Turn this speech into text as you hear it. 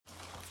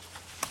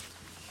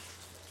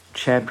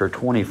chapter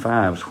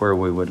 25 is where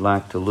we would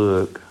like to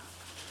look.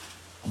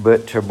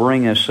 But to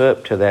bring us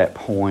up to that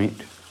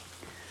point,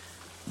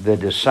 the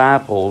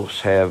disciples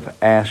have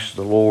asked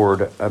the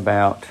Lord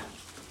about,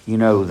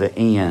 the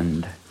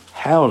end.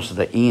 How's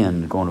the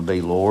end going to be,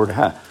 Lord?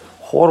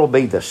 What will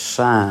be the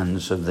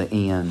signs of the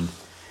end?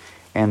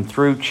 And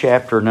through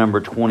chapter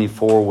number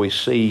 24, we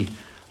see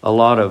a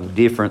lot of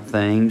different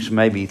things,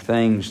 maybe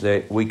things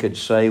that we could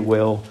say,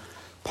 well,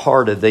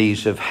 part of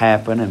these have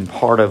happened and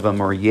part of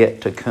them are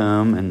yet to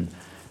come.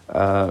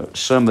 And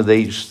some of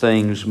these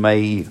things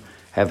may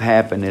have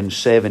happened in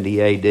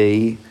 70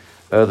 A.D.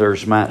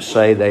 Others might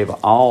say they've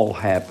all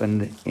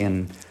happened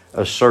in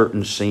a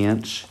certain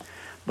sense.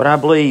 But I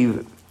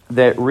believe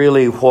that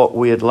really what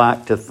we'd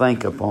like to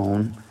think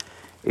upon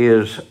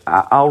is,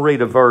 I'll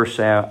read a verse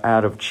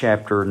out of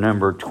chapter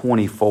number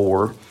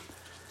 24,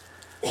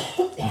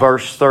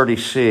 verse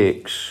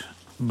 36.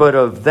 But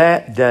of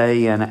that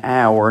day and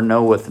hour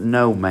knoweth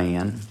no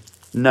man,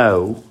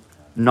 no,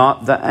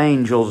 not the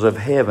angels of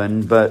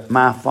heaven, but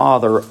my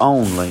Father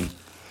only.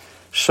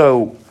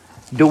 So,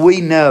 do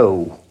we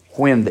know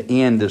when the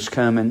end is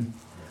coming?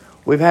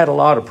 We've had a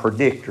lot of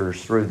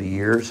predictors through the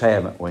years,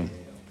 haven't we?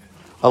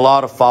 A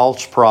lot of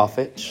false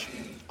prophets,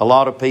 a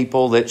lot of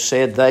people that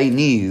said they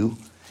knew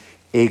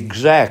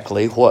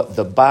exactly what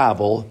the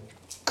Bible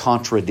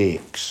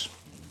contradicts.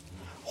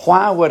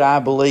 Why would I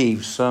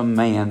believe some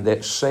man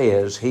that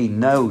says he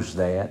knows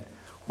that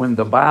when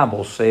the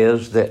Bible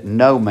says that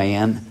no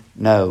man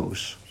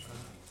knows?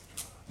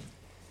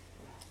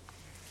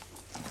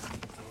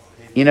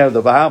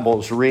 The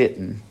Bible's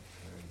written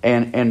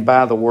and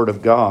by the Word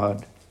of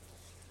God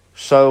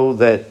so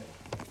that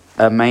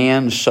a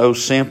man so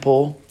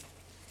simple,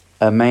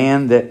 a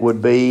man that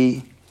would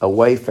be a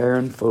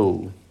wayfaring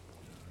fool,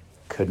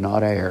 could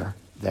not err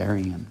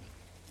therein.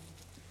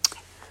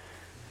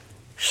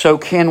 So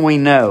can we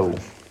know?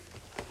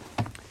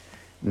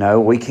 No,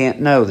 we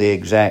can't know the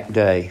exact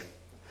day.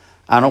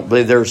 I don't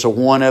believe there's a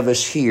one of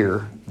us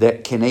here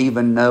that can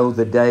even know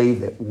the day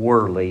that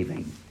we're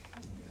leaving.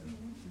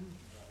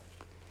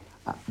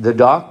 The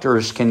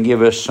doctors can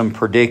give us some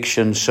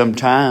predictions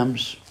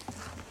sometimes.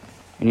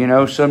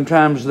 And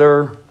sometimes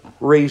they're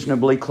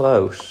reasonably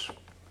close.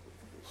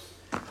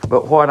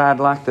 But what I'd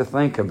like to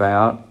think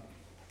about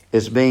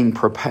is being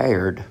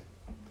prepared.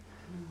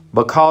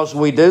 Because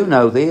we do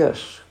know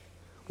this.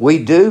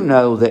 We do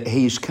know that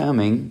He's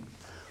coming,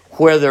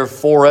 whether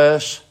for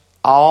us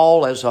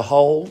all as a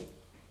whole,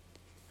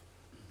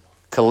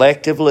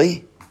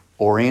 collectively,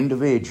 or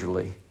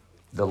individually.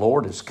 The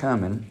Lord is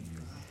coming.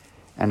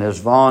 And as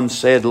Vaughn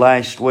said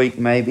last week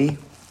maybe,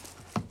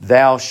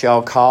 thou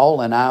shalt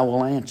call and I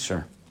will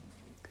answer.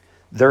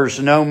 There's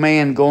no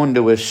man going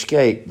to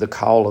escape the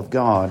call of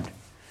God.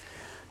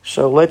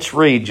 So let's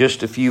read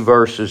just a few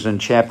verses in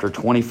chapter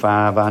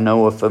 25. I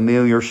know a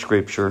familiar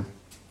scripture.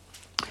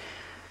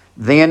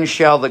 Then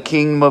shall the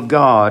kingdom of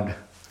God.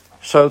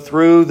 So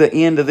through the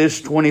end of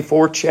this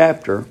 24th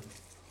chapter,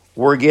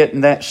 we're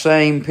getting that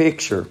same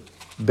picture.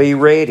 Be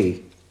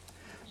ready.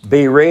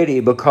 Be ready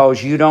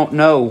because you don't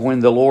know when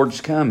the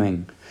Lord's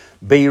coming.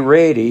 Be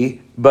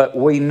ready, but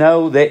we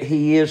know that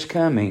He is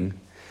coming.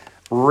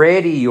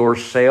 Ready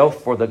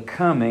yourself for the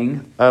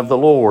coming of the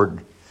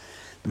Lord.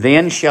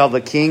 Then shall the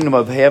kingdom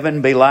of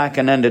heaven be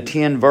likened unto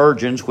 10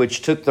 virgins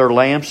which took their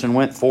lamps and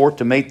went forth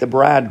to meet the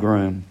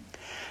bridegroom.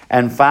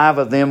 And 5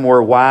 of them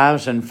were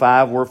wise and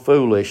 5 were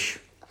foolish.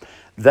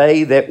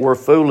 They that were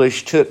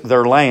foolish took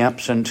their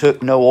lamps and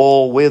took no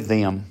oil with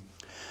them.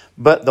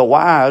 But the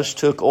wise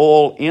took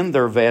oil in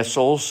their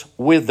vessels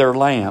with their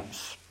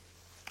lamps.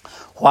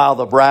 While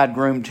the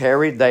bridegroom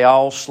tarried, they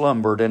all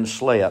slumbered and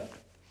slept.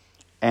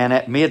 And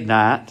at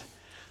midnight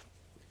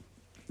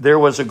there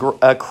was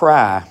a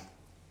cry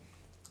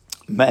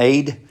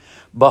made,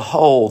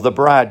 Behold, the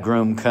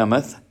bridegroom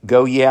cometh,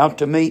 go ye out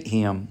to meet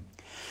him.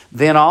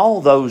 Then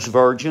all those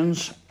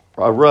virgins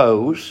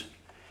arose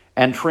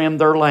and trimmed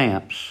their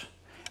lamps.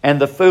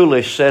 And the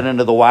foolish said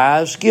unto the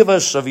wise, Give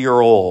us of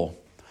your oil,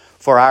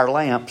 for our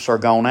lamps are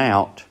gone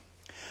out.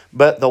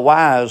 But the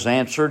wise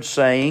answered,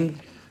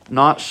 saying,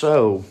 Not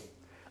so,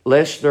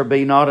 lest there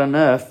be not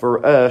enough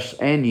for us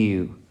and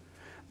you.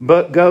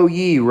 But go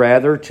ye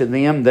rather to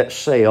them that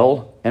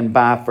sell, and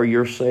buy for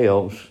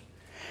yourselves.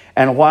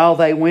 And while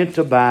they went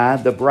to buy,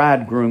 the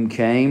bridegroom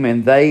came,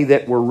 and they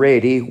that were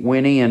ready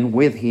went in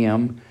with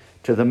him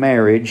to the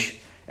marriage,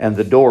 and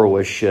the door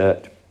was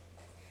shut.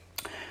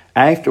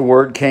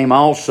 Afterward came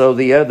also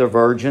the other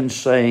virgins,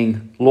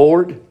 saying,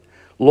 Lord,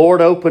 Lord,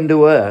 open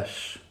to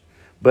us.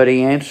 But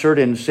he answered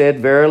and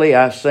said, Verily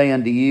I say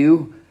unto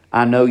you,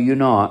 I know you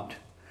not.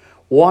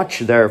 Watch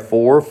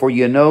therefore, for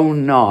you know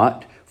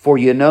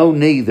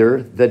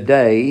neither the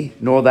day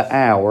nor the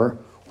hour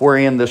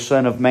wherein the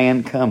Son of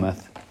Man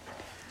cometh.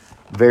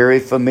 Very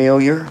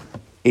familiar,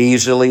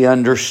 easily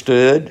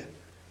understood.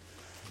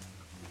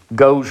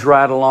 Goes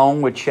right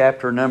along with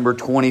chapter number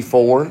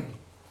 24.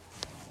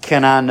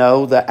 Can I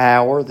know the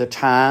hour, the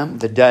time,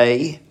 the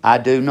day? I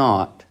do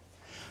not.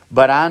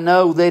 But I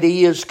know that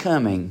He is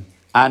coming.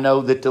 I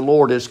know that the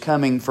Lord is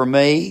coming for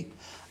me.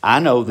 I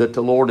know that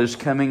the Lord is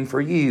coming for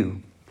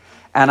you.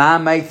 And I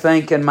may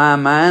think in my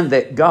mind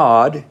that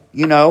God,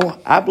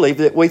 I believe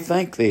that we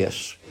think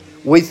this.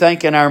 We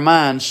think in our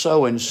mind,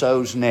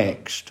 so-and-so's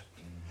next.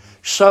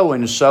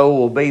 So-and-so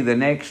will be the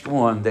next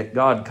one that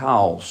God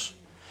calls.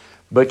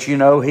 But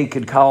He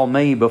could call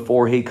me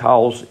before He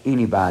calls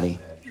anybody.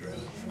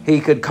 He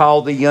could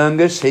call the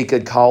youngest. He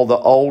could call the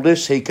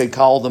oldest. He could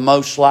call the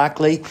most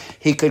likely.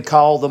 He could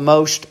call the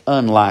most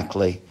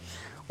unlikely.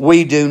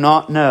 We do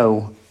not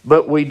know,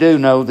 but we do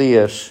know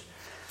this.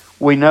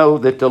 We know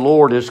that the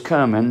Lord is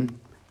coming,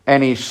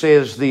 and He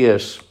says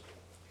this,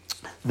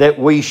 that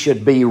we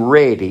should be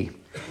ready.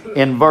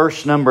 In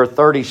verse number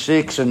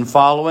 36 and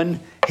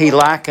following, He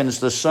likens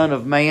the Son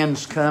of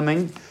Man's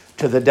coming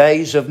to the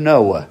days of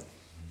Noah.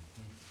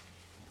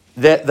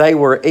 That they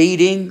were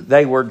eating,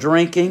 they were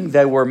drinking,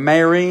 they were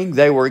marrying,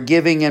 they were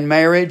giving in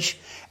marriage,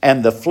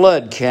 and the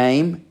flood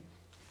came.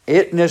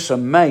 Isn't this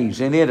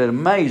amazing? It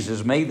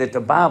amazes me that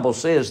the Bible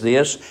says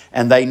this,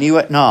 and they knew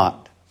it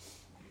not.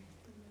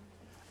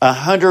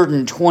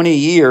 120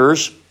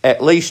 years,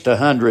 at least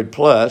 100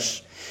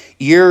 plus,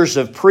 years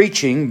of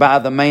preaching by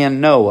the man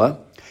Noah,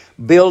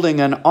 building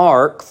an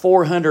ark,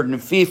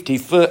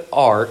 450-foot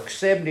ark,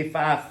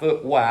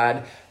 75-foot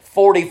wide,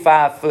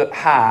 45-foot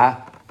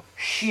high,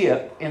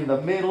 ship in the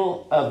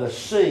middle of the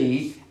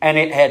sea, and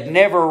it had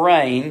never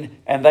rained,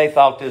 and they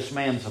thought this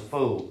man's a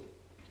fool.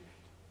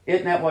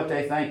 Isn't that what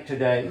they think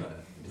today?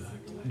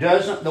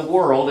 Doesn't the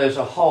world as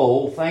a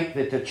whole think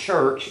that the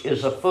church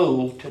is a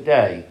fool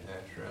today?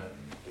 That's right.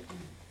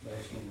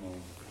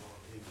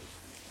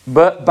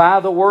 But by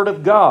the word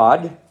of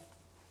God,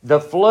 the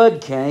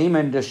flood came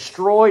and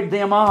destroyed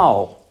them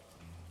all.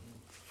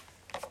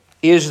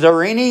 Is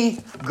there any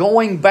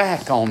going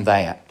back on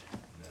that?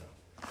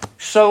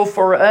 So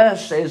for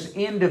us as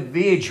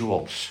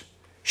individuals,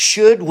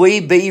 should we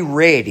be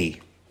ready?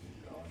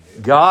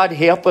 God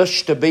help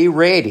us to be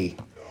ready.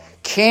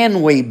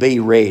 Can we be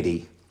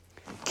ready?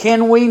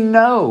 Can we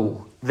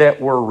know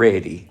that we're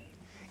ready?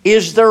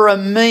 Is there a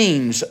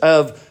means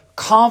of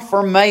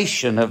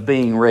confirmation of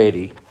being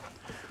ready?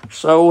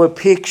 So a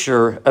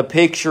picture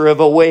of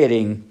a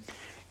wedding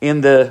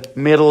in the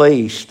Middle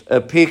East.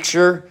 A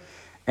picture,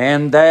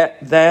 and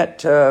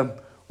that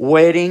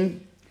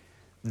wedding,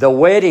 the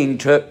wedding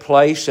took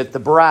place at the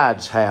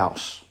bride's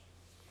house.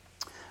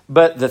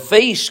 But the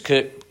feast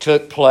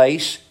took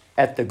place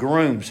at the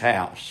groom's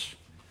house.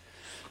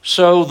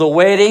 So the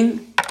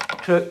wedding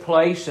took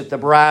place at the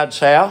bride's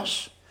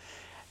house,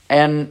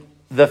 and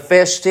the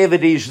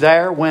festivities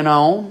there went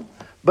on.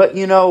 But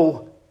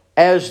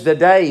as the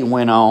day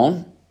went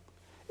on,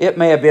 it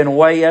may have been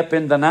way up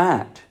in the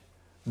night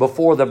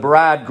before the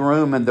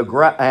bridegroom and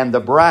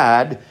the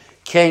bride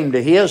came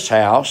to his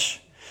house.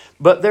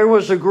 But there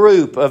was a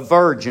group of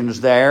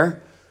virgins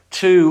there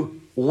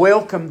to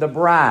welcome the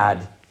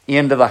bride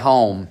into the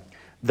home,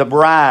 the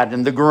bride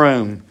and the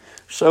groom.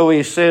 So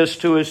he says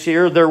to us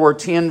here, there were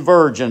 10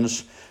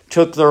 virgins,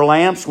 took their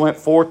lamps, went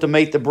forth to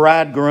meet the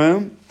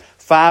bridegroom.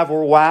 5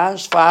 were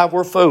wise, 5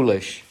 were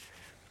foolish.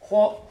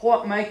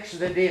 What makes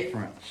the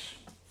difference?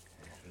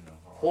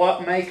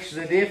 What makes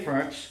the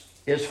difference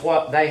is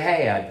what they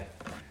had.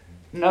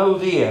 Know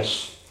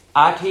this,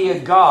 I tell you,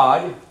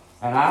 God,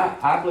 and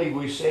I believe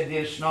we said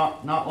this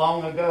not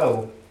long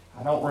ago.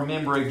 I don't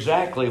remember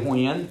exactly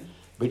when,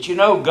 but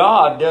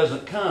God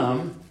doesn't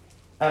come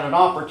at an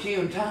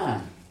opportune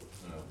time.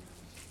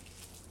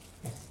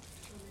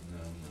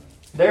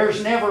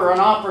 There's never an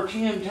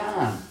opportune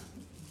time.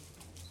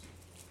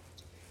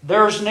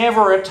 There's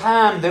never a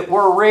time that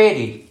we're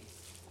ready.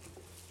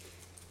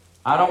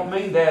 I don't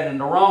mean that in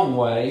the wrong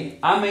way.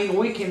 I mean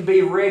we can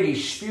be ready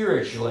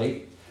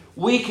spiritually.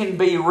 We can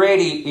be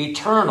ready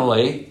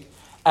eternally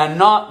and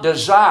not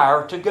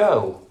desire to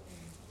go.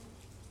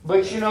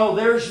 But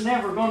there's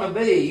never going to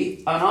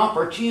be an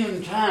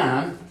opportune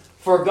time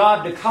for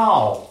God to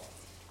call.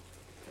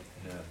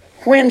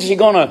 When's He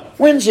going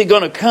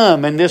to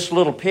come in this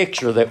little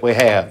picture that we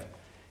have?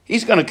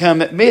 He's going to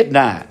come at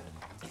midnight.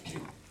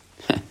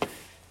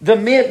 The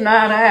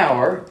midnight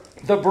hour,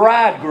 the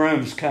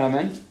bridegroom's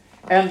coming,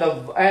 and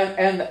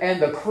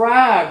the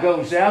cry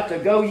goes out to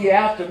go ye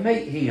out to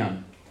meet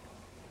Him.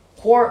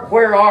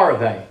 Where are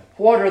they?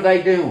 What are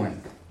they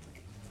doing?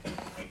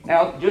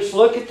 Now, just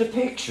look at the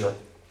picture.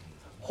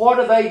 What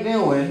are they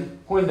doing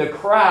when the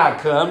cry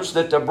comes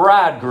that the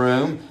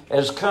bridegroom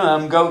has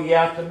come, go ye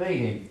out to meet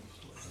Him?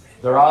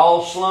 They're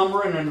all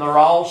slumbering and they're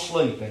all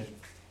sleeping.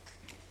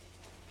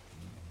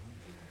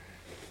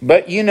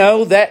 But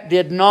that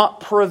did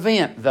not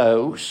prevent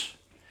those.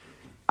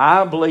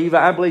 I believe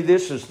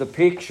this is the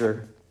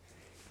picture.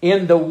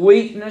 In the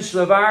weakness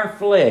of our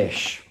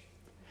flesh.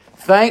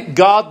 Thank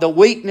God the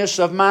weakness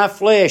of my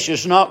flesh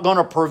is not going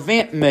to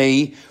prevent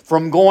me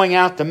from going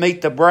out to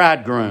meet the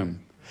bridegroom.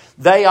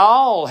 They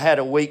all had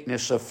a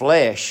weakness of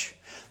flesh.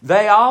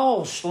 They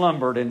all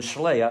slumbered and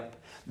slept.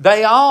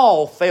 They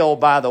all fell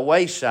by the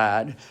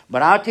wayside.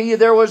 But I tell you,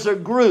 there was a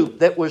group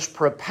that was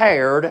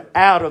prepared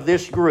out of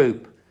this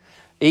group.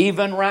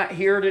 Even right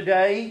here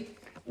today,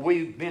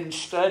 we've been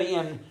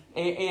studying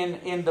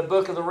in the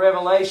book of the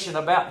Revelation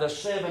about the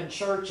 7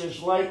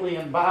 churches lately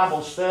in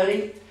Bible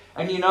study.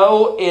 And you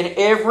know, in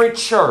every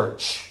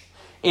church,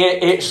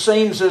 it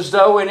seems as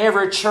though in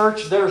every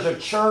church there's a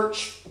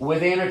church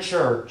within a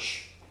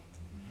church.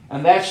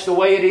 And that's the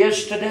way it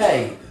is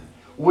today.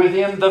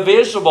 Within the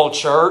visible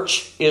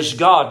church is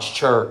God's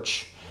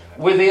church.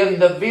 Within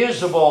the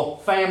visible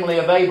family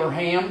of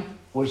Abraham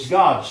was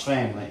God's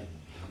family.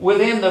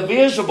 Within the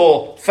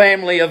visible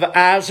family of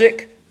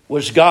Isaac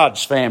was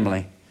God's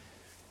family.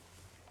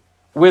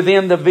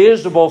 Within the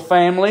visible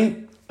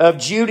family of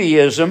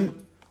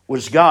Judaism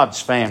was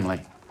God's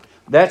family.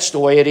 That's the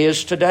way it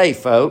is today,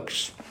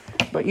 folks.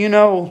 But you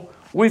know,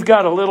 we've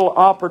got a little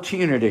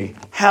opportunity.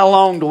 How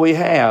long do we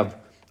have?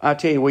 I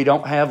tell you, we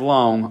don't have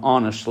long,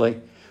 honestly.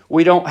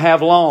 We don't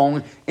have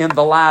long in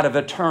the light of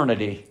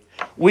eternity.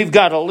 We've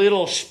got a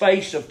little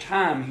space of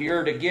time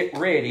here to get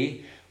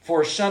ready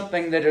for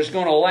something that is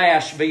going to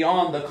last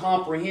beyond the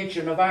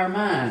comprehension of our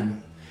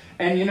mind.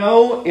 And you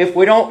know, if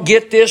we don't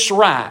get this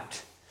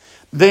right,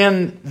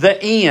 then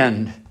the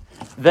end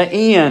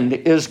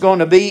is going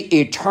to be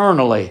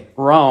eternally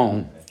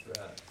wrong.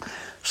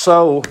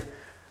 So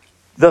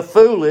the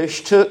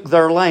foolish took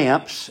their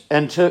lamps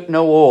and took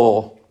no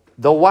oil.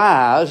 The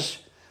wise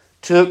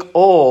took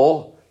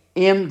oil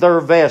in their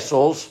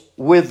vessels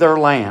with their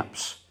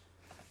lamps.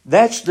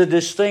 That's the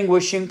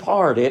distinguishing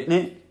part, isn't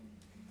it?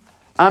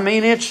 I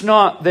mean, it's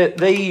not that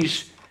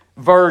these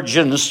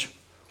virgins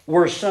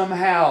were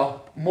somehow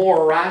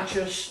more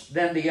righteous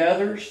than the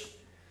others,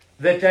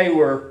 that they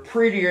were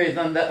prettier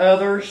than the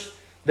others,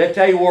 that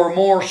they were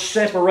more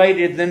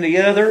separated than the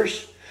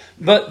others.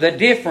 But the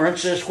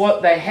difference is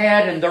what they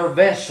had in their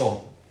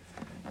vessel.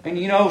 And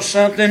you know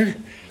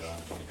something?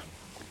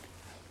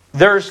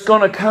 There's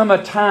going to come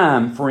a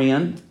time,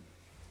 friend,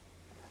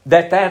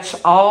 that's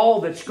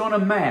all that's going to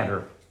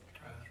matter.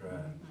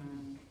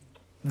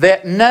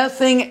 That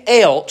nothing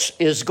else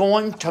is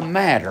going to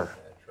matter.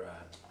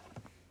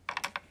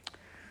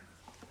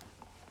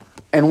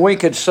 And we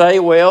could say,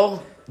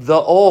 well,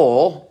 the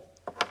oil.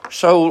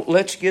 So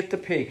let's get the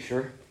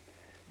picture.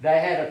 They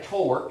had a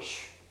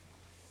torch.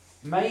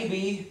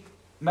 Maybe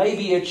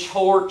a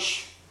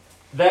torch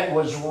that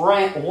was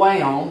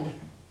wound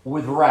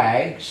with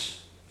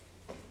rags.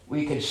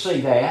 We could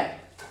see that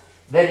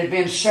had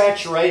been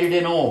saturated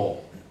in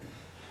oil.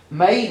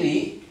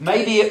 Maybe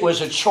it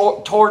was a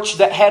torch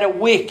that had a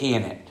wick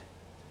in it. It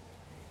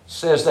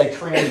says they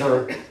trimmed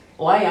their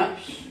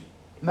lamps.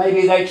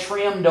 Maybe they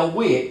trimmed a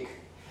wick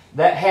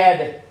that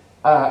had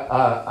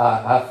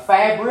a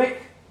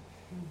fabric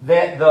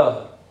that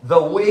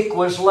the wick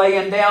was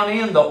laying down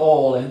in the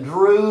oil and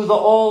drew the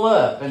oil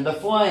up, and the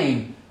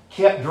flame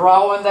kept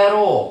drawing that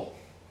oil.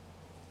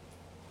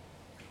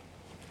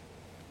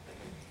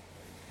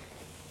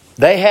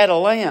 They had a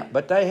lamp,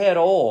 but they had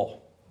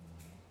oil.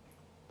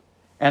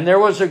 And there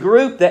was a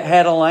group that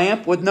had a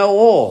lamp with no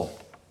oil.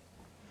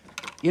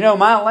 You know,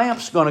 my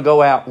lamp's going to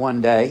go out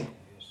one day.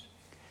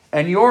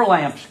 And your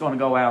lamp's going to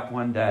go out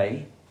one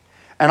day.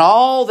 And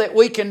all that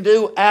we can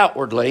do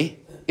outwardly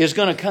is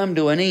going to come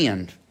to an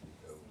end.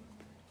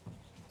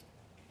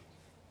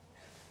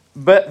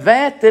 But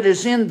that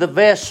is in the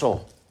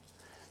vessel,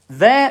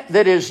 that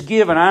is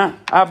given,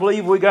 I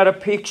believe we got a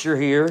picture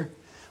here.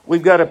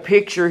 We've got a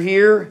picture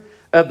here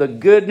of the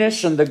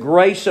goodness and the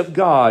grace of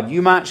God.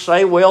 You might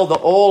say, well, the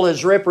oil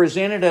is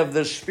representative of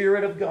the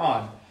Spirit of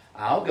God.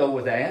 I'll go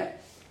with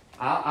that.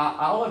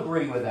 I'll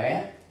agree with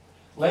that.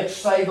 Let's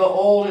say the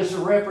oil is a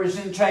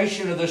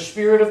representation of the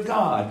Spirit of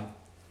God.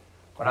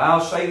 But I'll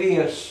say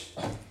this,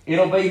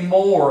 it'll be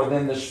more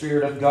than the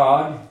Spirit of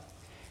God.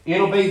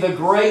 It'll be the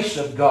grace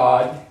of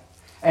God.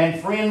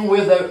 And friend,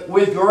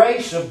 with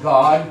grace of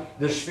God,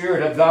 the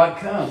Spirit of God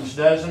comes,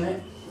 doesn't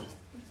it?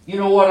 You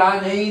know what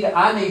I need?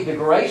 I need the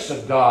grace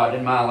of God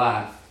in my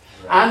life.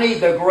 I need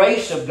the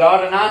grace of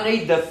God, and I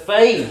need the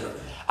faith.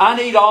 I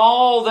need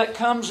all that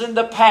comes in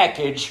the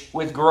package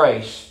with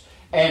grace.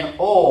 And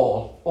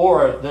oil,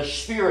 or the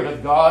Spirit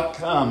of God,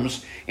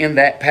 comes in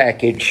that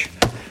package.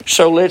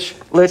 So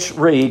let's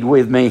read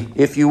with me,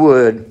 if you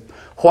would.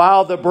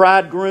 While the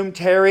bridegroom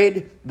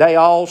tarried, they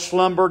all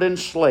slumbered and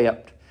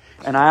slept.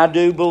 And I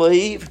do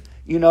believe,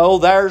 you know,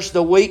 there's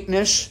the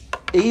weakness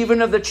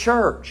even of the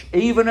church,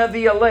 even of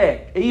the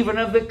elect, even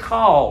of the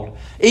called,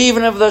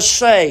 even of the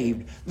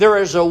saved. There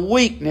is a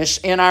weakness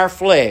in our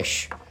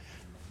flesh.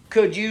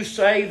 Could you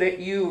say that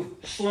you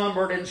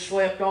slumbered and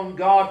slept on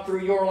God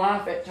through your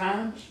life at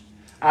times?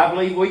 I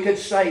believe we could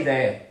say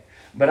that.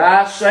 But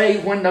I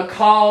say when the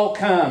call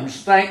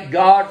comes, thank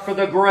God for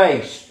the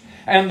grace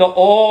and the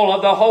oil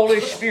of the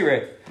Holy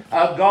Spirit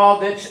of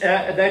God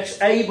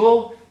that's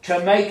able to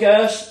make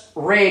us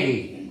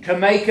ready, to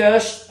make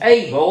us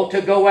able to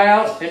go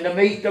out and to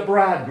meet the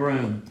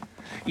bridegroom.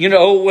 You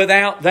know,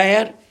 without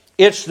that,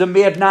 it's the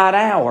midnight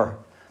hour.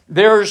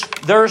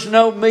 There's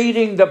no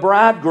meeting the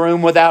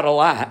bridegroom without a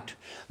light.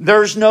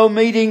 There's no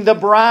meeting the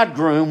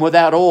bridegroom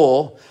without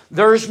oil.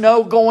 There's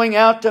no going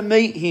out to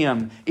meet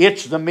Him.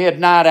 It's the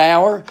midnight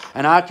hour.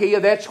 And I tell you,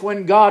 that's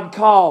when God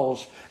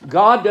calls.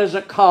 God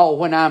doesn't call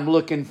when I'm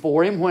looking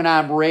for Him, when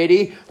I'm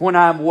ready, when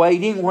I'm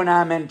waiting, when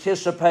I'm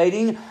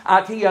anticipating.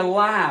 I tell you,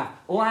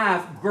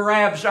 life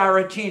grabs our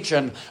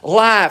attention.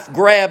 Life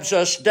grabs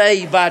us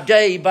day by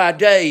day by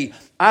day.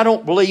 I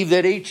don't believe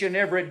that each and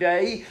every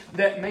day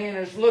that man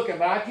is looking.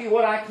 But I tell you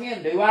what I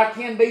can do. I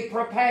can be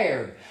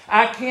prepared.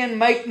 I can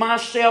make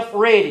myself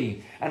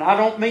ready. And I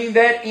don't mean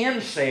that in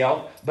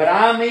self, but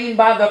I mean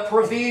by the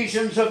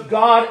provisions of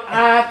God,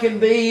 I can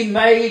be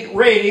made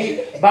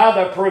ready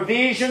by the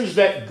provisions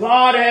that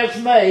God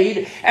has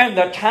made and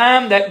the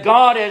time that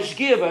God has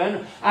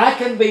given. I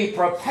can be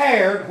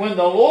prepared when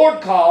the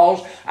Lord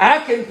calls. I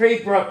can be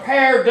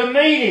prepared to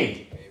meet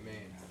Him.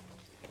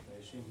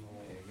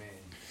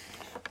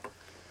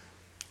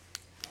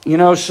 You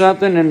know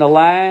something? In the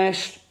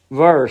last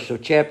verse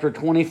of chapter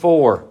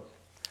 24,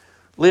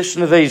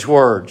 listen to these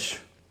words.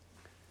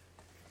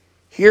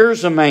 Here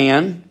is a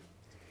man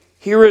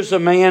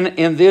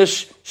in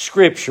this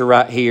scripture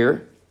right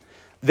here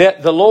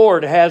that the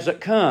Lord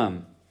hasn't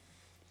come.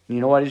 You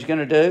know what he's going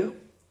to do?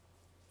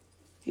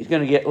 He's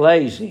going to get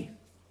lazy.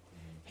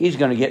 He's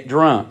going to get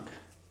drunk.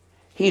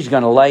 He's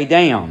going to lay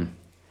down.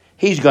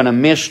 He's going to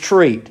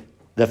mistreat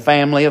the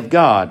family of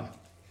God.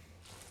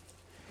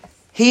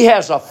 He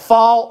has a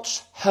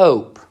false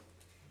hope.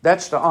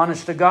 That's the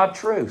honest to God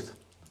truth.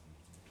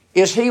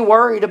 Is he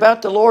worried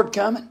about the Lord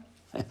coming?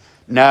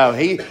 No,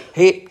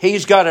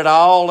 he's got it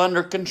all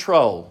under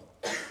control.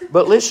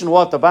 But listen to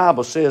what the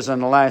Bible says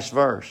in the last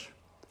verse.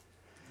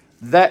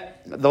 The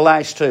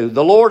last two.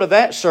 The Lord of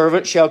that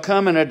servant shall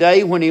come in a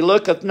day when he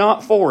looketh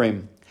not for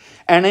him,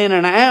 and in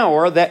an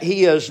hour that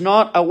he is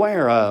not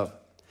aware of,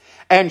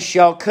 and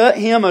shall cut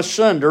him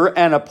asunder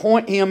and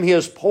appoint him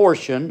his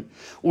portion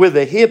with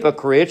the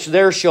hypocrites.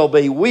 There shall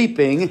be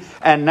weeping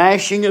and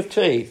gnashing of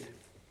teeth.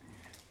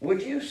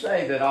 Would you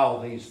say that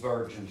all these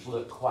virgins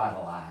look quite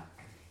alike?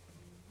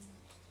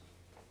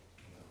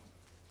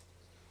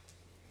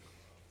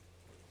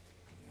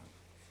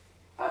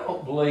 I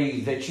don't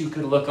believe that you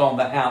could look on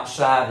the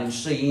outside and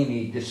see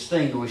any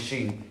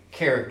distinguishing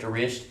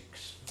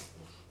characteristics.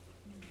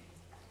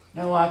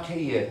 No, I tell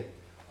you,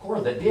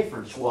 where the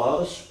difference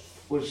was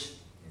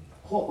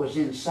what was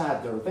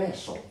inside their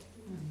vessel.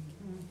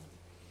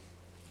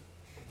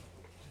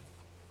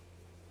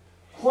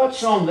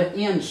 What's on the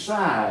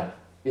inside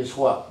is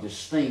what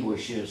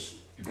distinguishes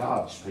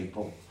God's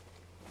people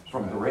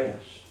from the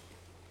rest.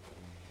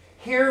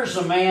 Here's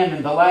a man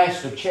in the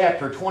last of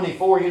chapter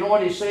 24. You know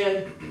what he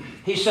said?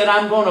 He said,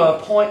 I'm going to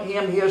appoint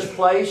him his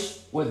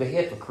place with the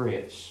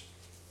hypocrites.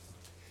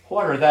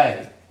 What are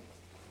they?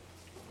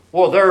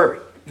 Well,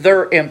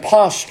 they're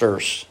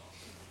imposters.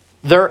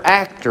 They're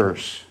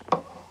actors.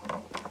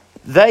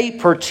 They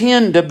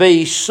pretend to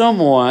be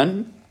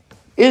someone.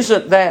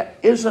 Isn't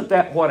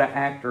that what an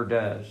actor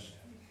does?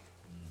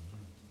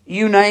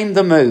 You name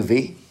the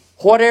movie,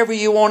 whatever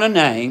you want to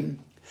name,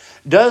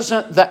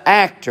 doesn't the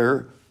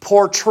actor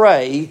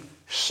portray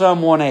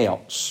someone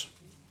else?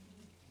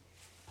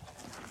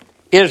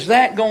 Is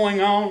that going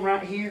on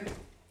right here?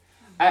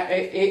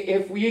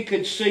 If you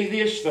could see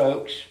this,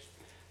 folks,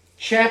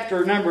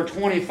 chapter number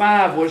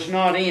 25 was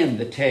not in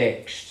the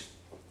text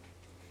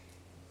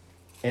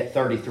at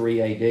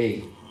 33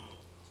 AD.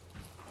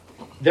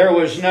 There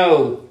was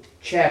no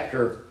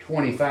chapter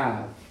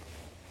 25.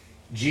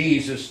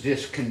 Jesus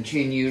just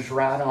continues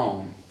right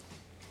on.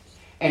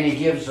 And He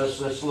gives us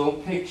this little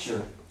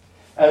picture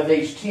of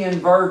these 10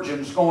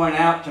 virgins going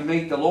out to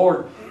meet the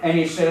Lord. And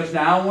He says,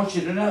 now I want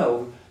you to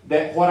know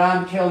that what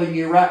I'm telling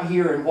you right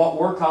here and what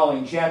we're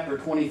calling chapter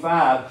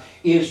 25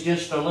 is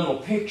just a little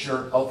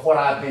picture of what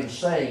I've been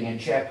saying in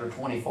chapter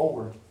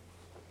 24.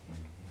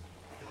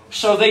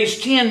 So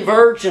these 10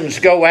 virgins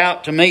go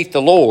out to meet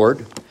the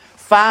Lord,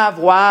 5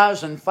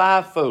 wise and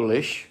 5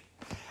 foolish.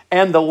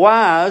 And the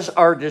wise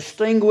are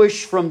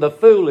distinguished from the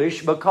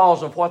foolish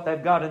because of what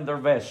they've got in their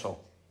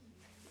vessel.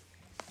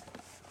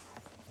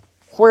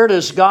 Where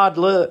does God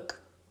look?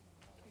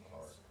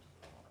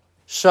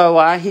 So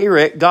I hear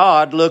it,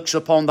 God looks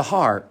upon the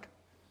heart.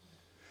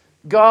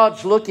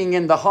 God's looking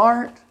in the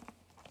heart?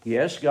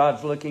 Yes,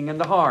 God's looking in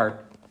the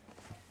heart.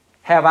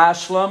 Have I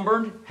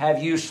slumbered?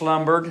 Have you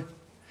slumbered?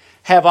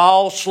 Have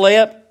all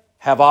slept?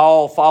 Have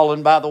all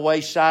fallen by the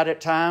wayside at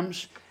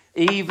times?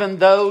 Even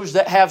those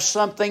that have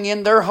something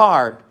in their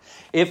heart.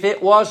 If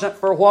it wasn't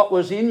for what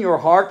was in your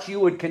heart, you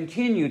would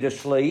continue to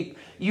sleep.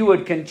 You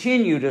would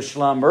continue to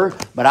slumber.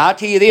 But I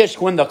tell you this,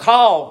 when the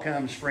call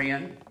comes,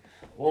 friend,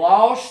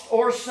 lost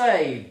or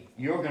saved,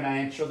 you're going to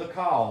answer the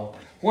call.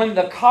 When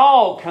the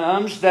call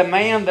comes, the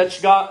man that's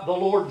got the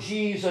Lord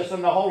Jesus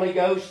and the Holy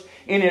Ghost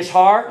in his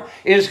heart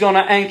is going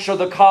to answer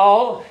the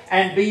call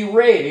and be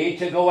ready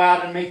to go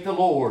out and meet the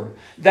Lord.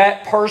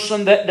 That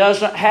person that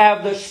doesn't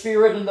have the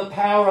Spirit and the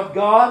power of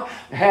God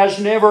has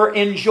never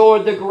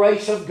enjoyed the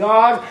grace of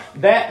God.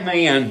 That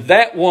man,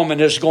 that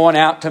woman is going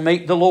out to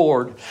meet the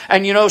Lord.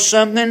 And you know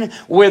something?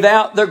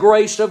 Without the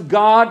grace of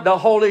God, the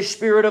Holy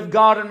Spirit of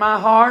God in my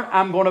heart,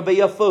 I'm going to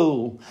be a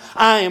fool.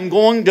 I am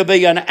going to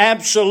be an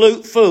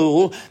absolute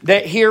fool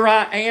that here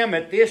I am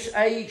at this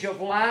age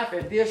of life,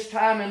 at this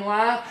time in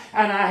life,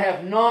 and I have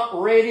have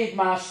not readied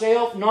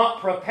myself,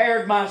 not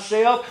prepared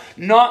myself,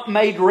 not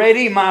made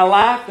ready my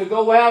life to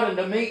go out and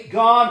to meet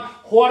God,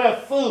 what a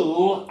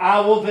fool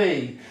I will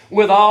be.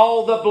 With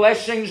all the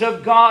blessings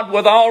of God,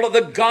 with all of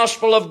the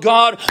gospel of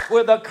God,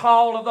 with the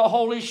call of the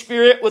Holy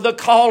Spirit, with the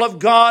call of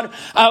God,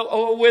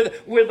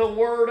 with the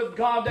Word of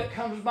God that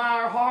comes by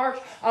our hearts,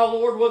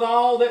 Lord, with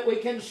all that we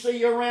can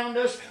see around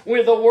us,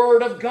 with the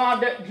Word of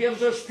God that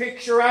gives us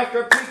picture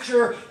after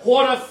picture,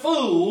 what a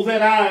fool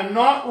that I am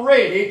not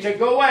ready to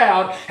go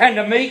out and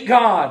to meet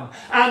God.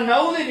 I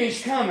know that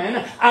He's coming.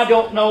 I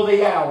don't know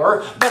the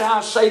hour, but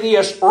I say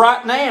this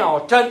right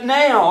now.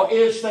 Now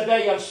is the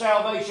day of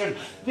salvation.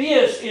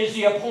 This is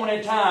the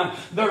appointed time.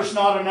 There's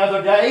not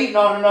another day,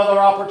 not another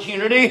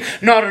opportunity,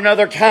 not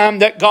another time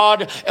that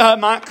God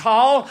might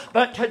call,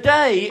 but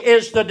today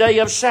is the day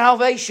of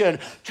salvation.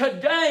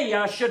 Today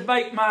I should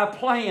make my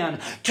plan.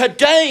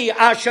 Today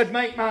I should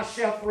make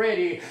myself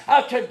ready.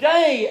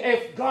 Today,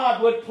 if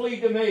God would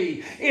plead to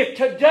me, if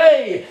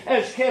today,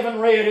 as Kevin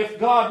read, if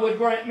God would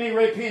grant me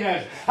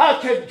repentance,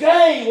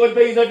 today would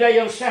be the day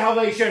of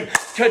salvation.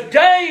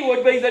 Today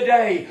would be the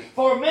day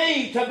for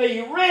me to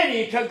be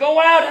ready to go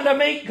out and to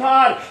meet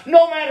God.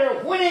 No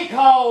matter when He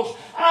calls,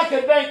 I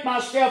could make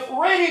myself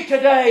ready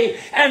today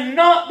and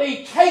not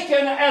be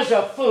taken as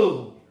a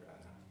fool.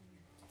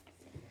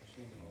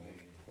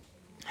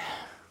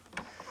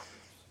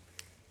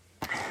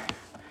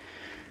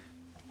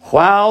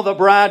 While the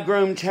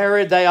bridegroom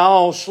tarried, they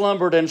all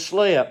slumbered and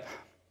slept.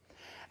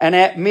 And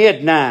at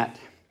midnight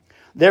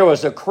there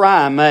was a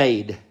cry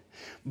made,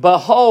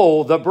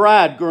 Behold, the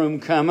bridegroom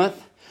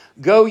cometh.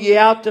 Go ye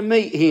out to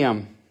meet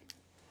him.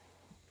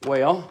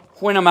 Well,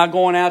 when am I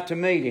going out to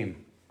meet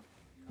him?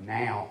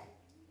 Now.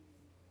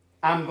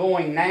 I'm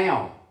going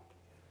now.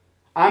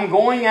 I'm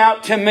going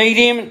out to meet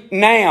him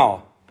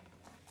now.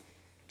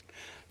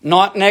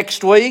 Not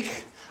next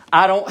week.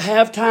 I don't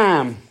have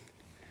time.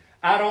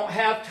 I don't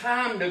have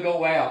time to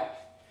go out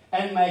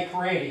and make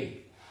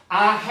ready.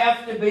 I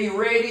have to be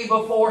ready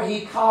before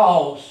He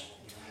calls.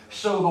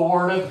 So the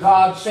Word of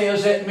God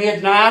says at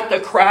midnight the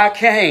cry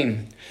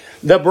came.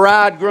 The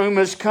bridegroom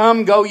has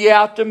come, go ye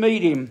out to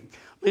meet him.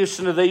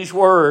 Listen to these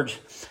words.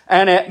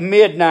 And at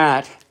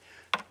midnight,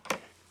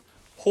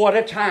 what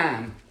a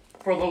time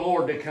for the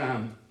Lord to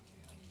come.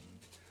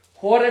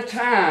 What a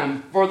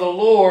time for the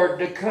Lord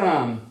to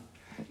come.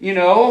 You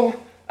know,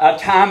 a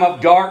time of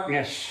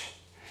darkness.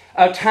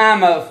 A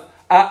time of,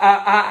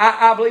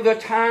 I believe a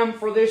time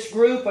for this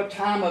group, a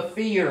time of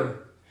fear.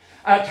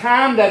 A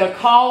time that a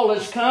call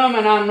has come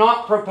and I'm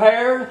not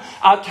prepared.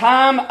 A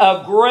time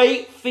of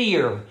great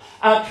fear.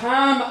 A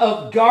time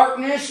of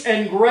darkness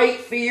and great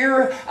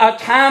fear. A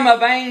time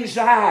of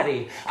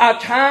anxiety. A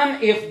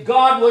time, if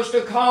God was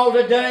to call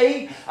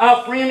today,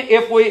 friend,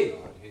 if we...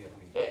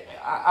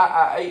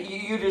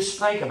 you just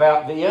think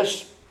about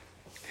this.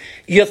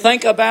 You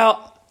think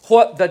about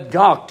what the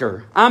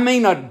doctor...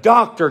 a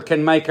doctor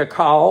can make a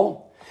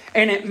call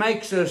and it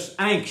makes us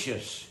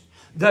anxious.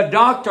 The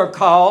doctor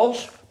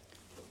calls...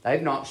 They've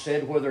not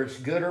said whether it's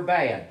good or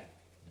bad.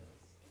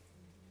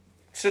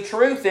 It's the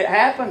truth. It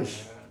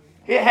happens.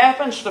 It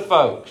happens to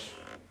folks.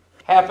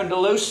 Happened to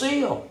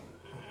Lucille.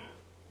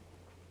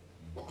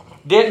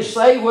 Didn't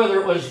say whether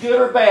it was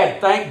good or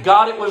bad. Thank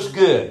God it was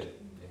good.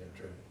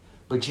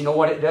 But you know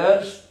what it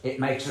does? It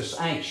makes us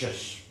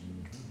anxious.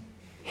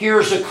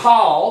 Here's a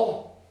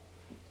call.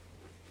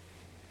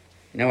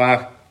 You know,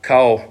 I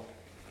call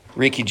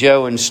Ricky,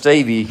 Joe, and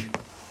Stevie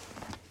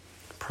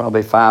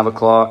probably 5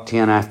 o'clock,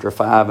 10 after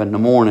 5 in the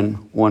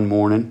morning, one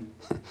morning.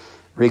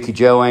 Ricky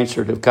Joe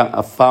answered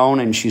a phone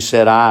and she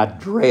said, I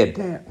dread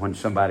that when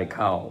somebody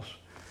calls.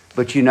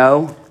 But you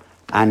know,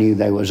 I knew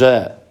they was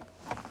up.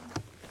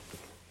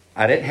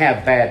 I didn't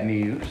have bad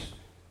news.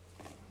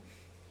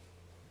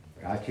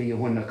 But I tell you,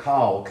 when the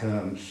call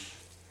comes,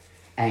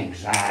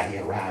 anxiety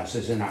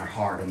arises in our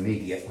heart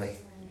immediately.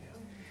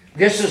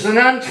 This is an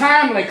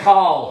untimely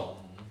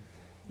call.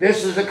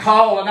 This is a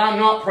call that I'm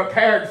not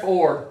prepared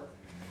for.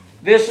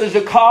 This is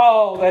a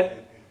call that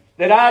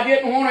I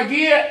didn't want to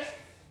get.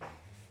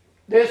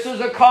 This is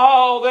a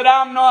call that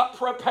I'm not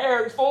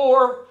prepared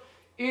for.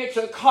 It's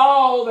a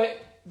call that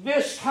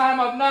this time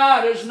of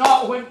night is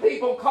not when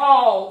people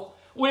call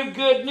with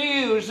good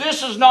news.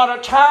 This is not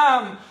a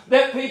time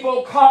that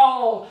people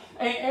call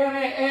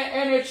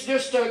and it's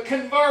just to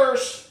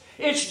converse.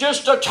 It's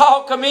just to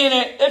talk a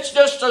minute. It's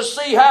just to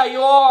see how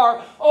you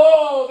are.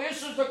 Oh,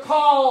 this is the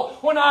call.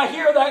 When I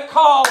hear that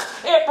call,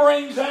 it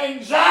brings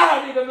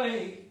anxiety to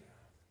me.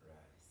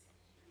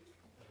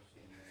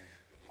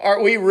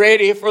 Aren't we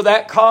ready for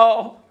that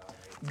call?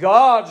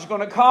 God's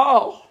going to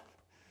call.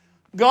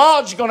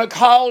 God's going to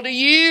call to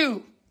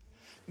you.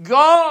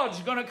 God's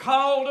going to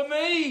call to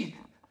me.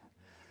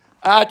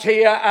 I tell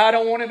you, I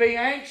don't want to be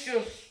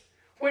anxious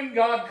when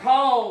God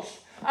calls.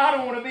 I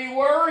don't want to be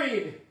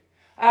worried.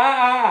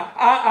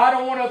 I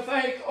don't want to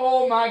think,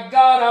 oh my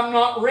God, I'm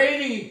not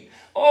ready.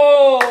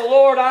 Oh,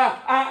 Lord,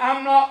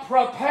 I'm not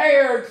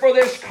prepared for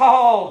this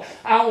call.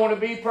 I want to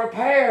be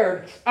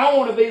prepared. I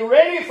want to be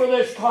ready for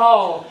this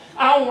call.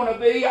 I want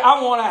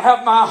to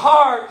have my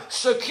heart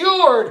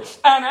secured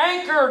and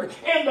anchored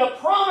in the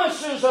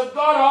promises of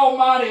God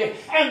Almighty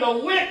and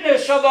the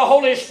witness of the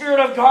Holy Spirit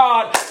of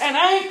God and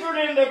anchored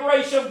in the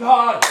grace of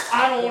God.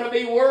 I don't want to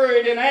be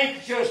worried and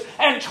anxious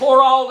and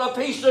tore all to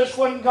pieces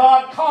when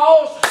God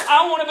calls.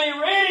 I want to be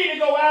ready to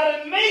go out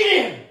and meet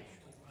Him.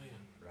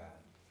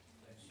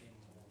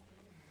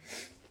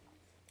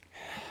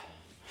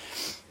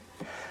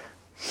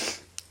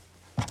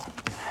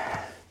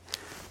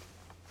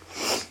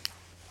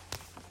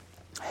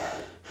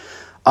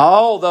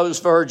 All those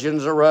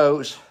virgins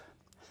arose.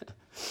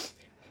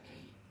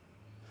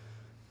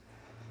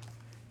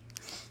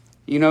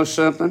 You know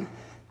something?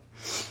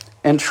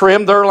 And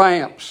trimmed their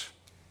lamps.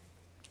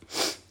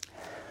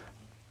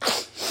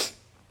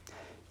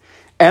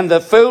 And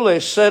the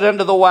foolish said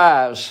unto the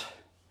wise,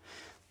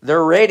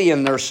 they're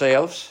readying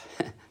themselves.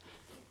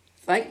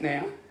 Think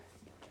now.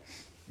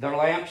 Their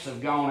lamps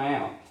have gone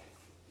out.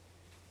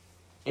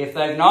 If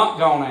they've not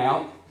gone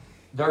out,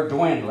 they're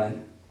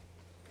dwindling.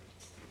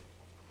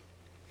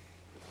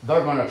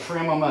 They're going to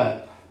trim them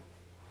up.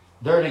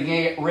 They're to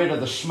get rid of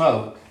the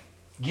smoke,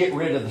 get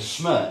rid of the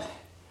smut.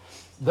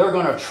 They're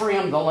going to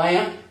trim the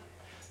lamp.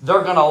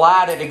 They're going to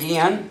light it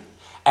again.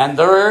 And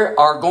they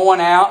are going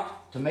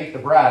out to meet the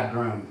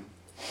bridegroom.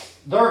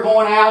 They're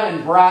going out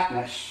in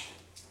brightness.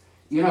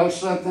 You know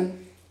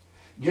something?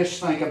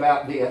 Just think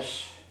about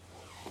this.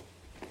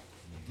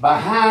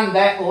 Behind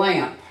that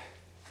lamp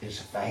is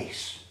a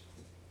face.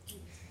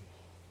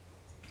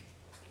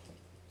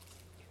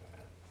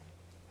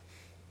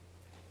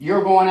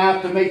 You're going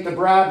out to meet the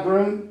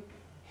bridegroom.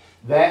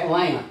 That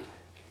lamp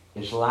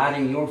is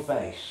lighting your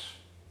face.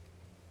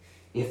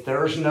 If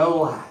there's no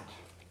light,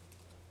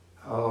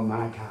 oh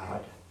my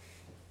God,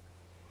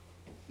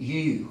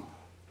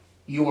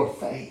 your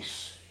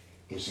face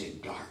is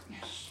in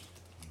darkness.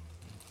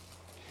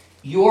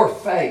 Your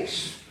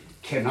face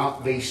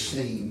cannot be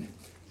seen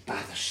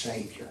by the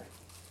Savior.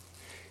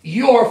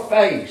 Your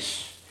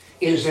face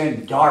is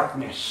in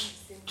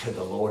darkness to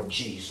the Lord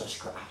Jesus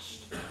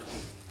Christ.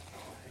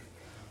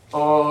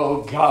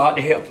 Oh, God,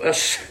 help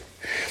us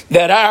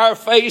that our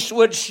face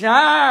would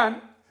shine,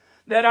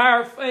 that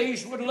our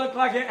face would look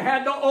like it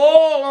had the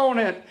oil on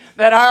it,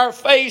 that our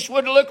face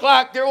would look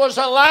like there was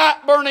a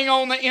light burning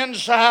on the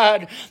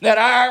inside, that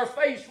our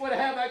face would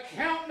have a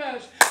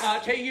countenance. I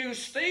tell you,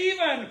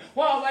 Stephen,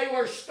 while they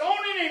were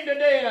stoning him to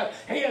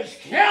death, his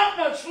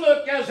countenance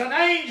looked as an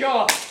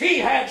angel. He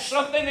had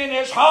something in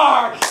his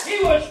heart.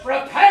 He was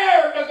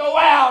prepared to go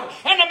out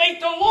and to meet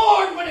the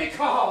Lord when He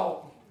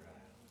called.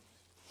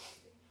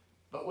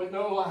 But with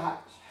no light,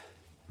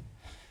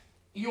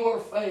 your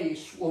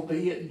face will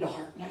be in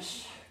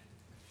darkness.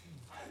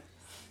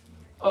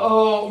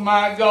 Oh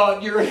my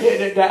God, you're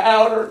headed to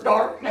outer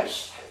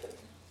darkness.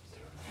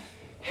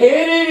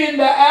 Headed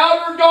into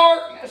outer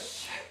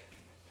darkness.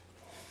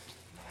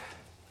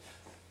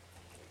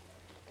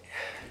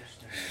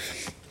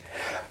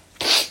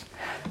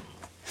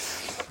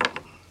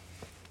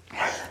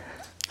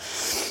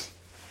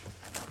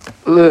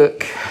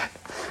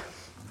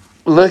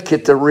 Look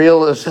at the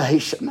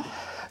realization.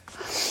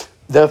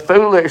 The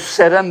foolish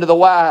said unto the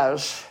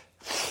wise,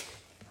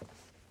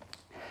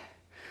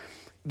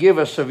 give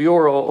us of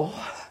your oil.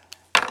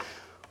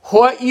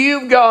 What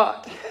you've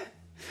got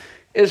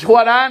is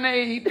what I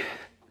need.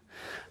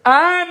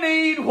 I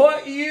need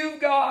what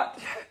you've got.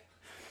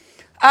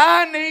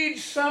 I need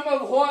some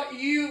of what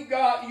you've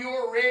got.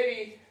 You're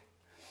ready.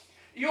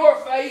 Your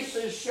face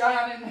is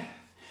shining.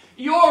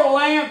 Your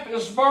lamp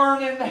is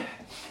burning.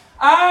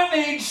 I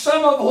need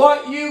some of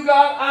what you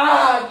got.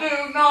 I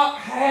do not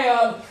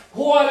have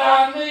what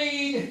I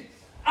need.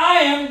 I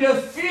am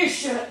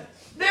deficient.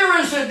 There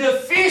is a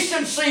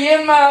deficiency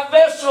in my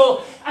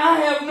vessel.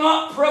 I have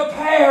not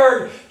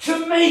prepared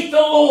to meet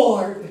the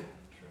Lord.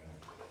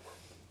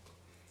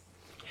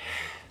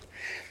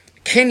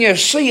 Can you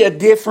see a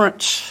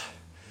difference?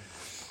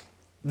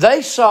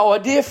 They saw a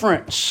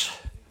difference.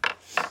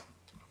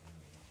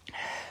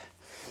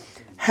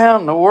 How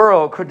in the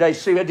world could they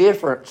see a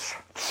difference?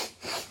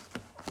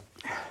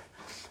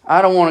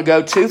 I don't want to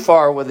go too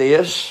far with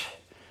this,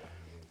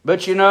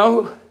 but you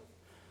know,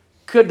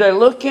 could they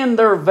look in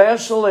their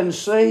vessel and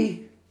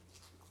see?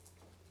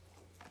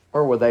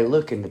 Or were they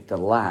looking at the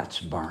lights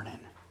burning?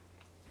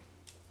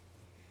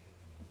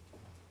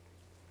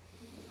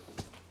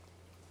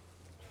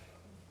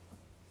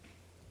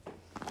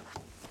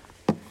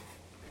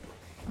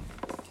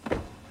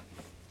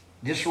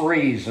 Just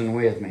reason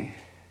with me.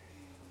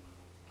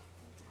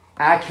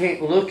 I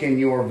can't look in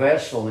your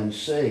vessel and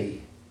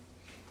see,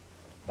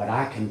 but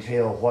I can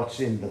tell what's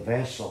in the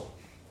vessel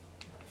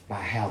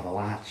by how the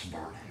light's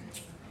burning.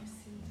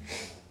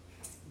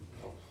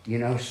 You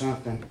know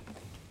something?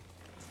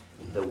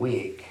 The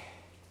wick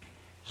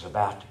is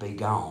about to be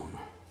gone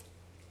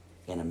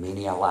in a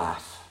many a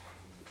life.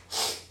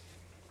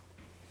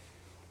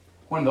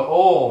 When the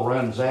oil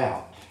runs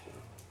out,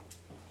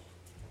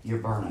 you're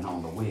burning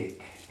on the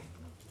wick.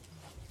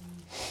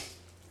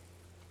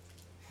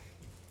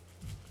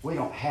 We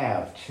don't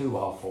have too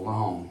awful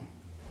long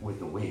with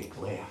the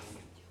wick left.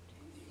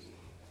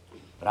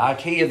 But I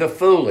tell you, the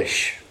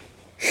foolish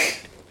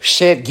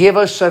said, give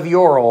us of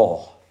your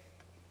oil.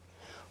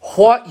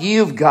 What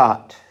you've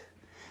got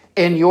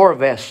in your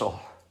vessel,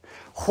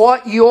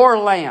 what your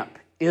lamp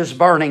is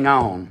burning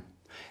on,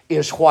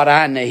 is what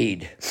I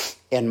need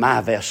in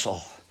my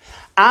vessel.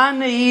 I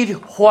need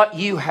what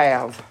you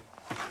have.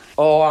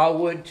 Oh, I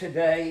would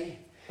today,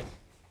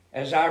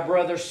 as our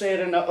brother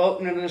said in the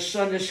opening of the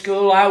Sunday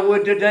school, I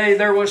would today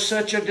there was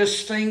such a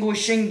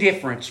distinguishing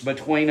difference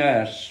between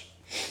us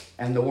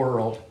and the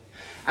world.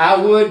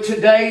 I would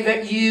today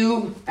that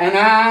you and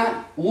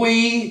I,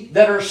 we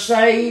that are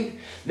saved,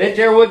 that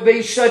there would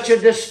be such a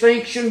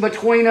distinction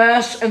between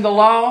us and the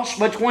lost,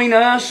 between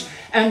us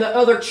and the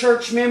other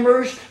church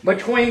members,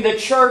 between the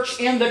church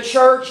in the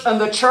church and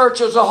the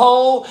church as a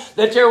whole,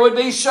 that there would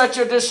be such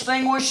a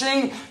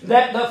distinguishing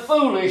that the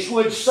foolish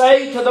would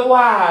say to the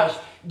wise,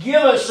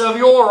 give us of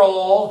your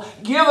oil.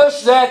 Give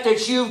us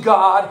that you've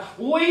got.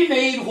 We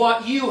need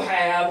what you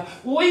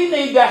have. We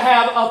need to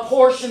have a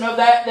portion of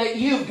that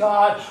you've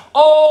got.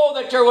 Oh,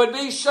 that there would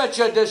be such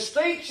a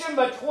distinction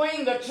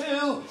between the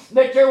two,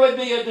 that there would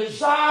be a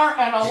desire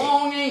and a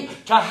longing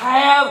to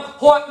have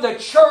what the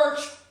church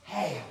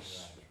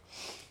has.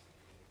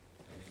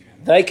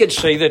 They could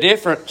see the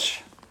difference.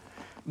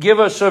 Give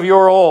us of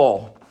your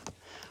oil.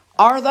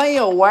 Are they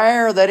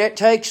aware that it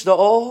takes the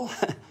oil?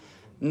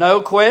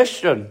 No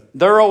question.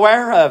 They're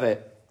aware of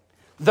it.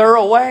 They're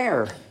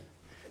aware.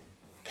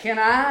 Can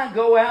I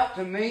go out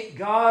to meet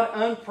God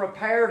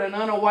unprepared and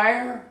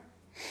unaware?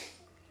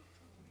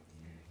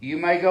 You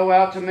may go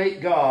out to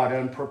meet God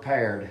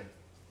unprepared,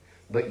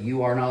 but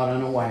you are not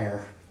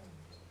unaware.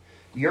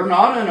 You're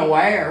not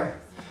unaware.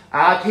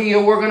 I tell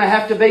you, we're going to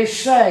have to be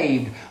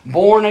saved,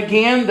 born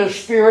again, the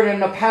Spirit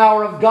and the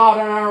power of God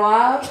in our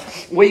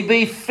lives. We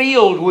be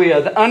filled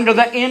with, under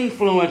the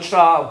influence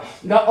of,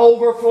 the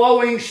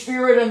overflowing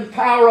Spirit and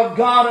power of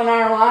God in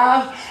our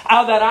lives,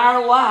 that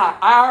our life,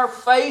 our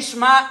face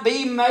might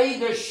be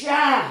made to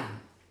shine.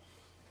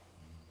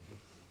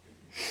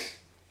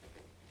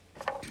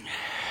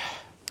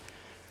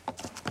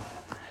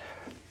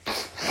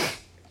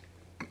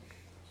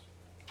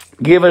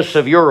 Give us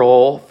of your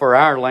oil, for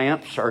our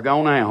lamps are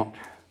gone out.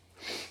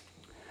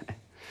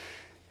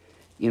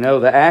 You know,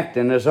 the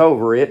acting is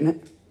over, isn't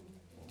it?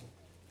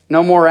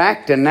 No more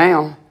acting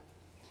now.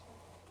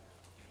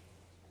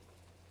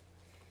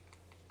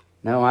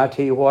 No, I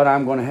tell you what,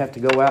 I'm going to have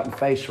to go out and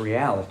face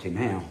reality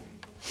now.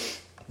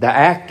 The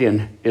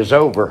acting is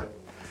over.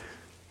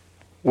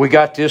 We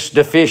got this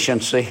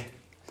deficiency.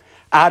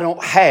 I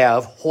don't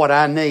have what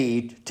I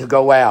need to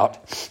go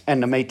out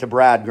and to meet the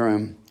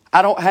bridegroom.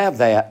 I don't have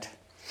that.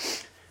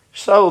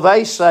 So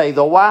they say,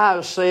 the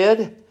wise said,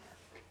 and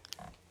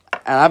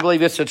I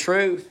believe it's the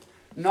truth,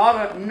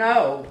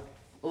 no,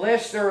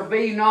 lest there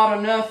be not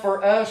enough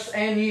for us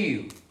and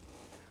you.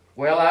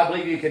 Well, I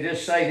believe you could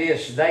just say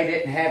this, they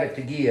didn't have it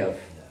to give.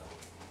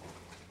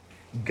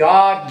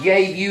 God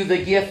gave you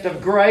the gift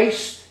of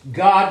grace.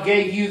 God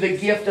gave you the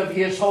gift of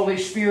His Holy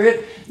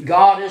Spirit.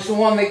 God is the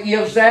one that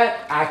gives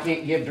that. I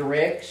can't give to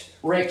Rex.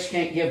 Rex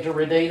can't give to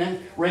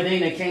Redina.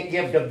 Redina can't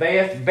give to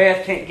Beth.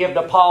 Beth can't give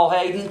to Paul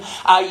Hayden.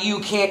 You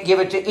can't give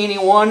it to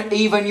anyone,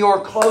 even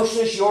your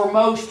closest,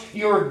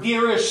 your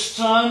dearest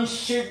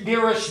sons,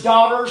 dearest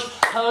daughters,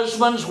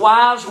 husbands,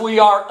 wives. We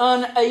are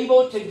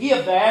unable to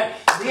give that.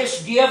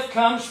 This gift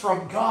comes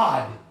from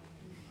God.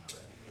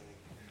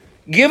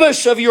 Give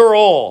us of your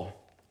oil.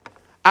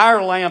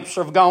 Our lamps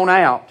have gone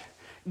out.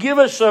 Give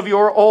us of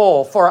your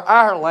oil, for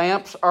our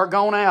lamps are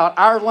gone out.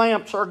 Our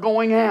lamps are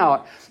going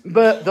out.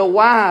 But the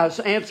wise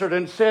answered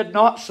and said,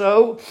 not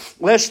so,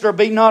 lest there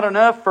be not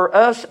enough for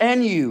us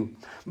and you.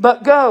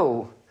 But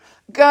go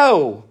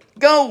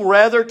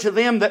rather to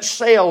them that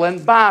sell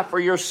and buy for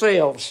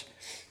yourselves.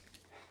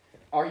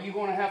 Are you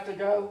going to have to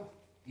go?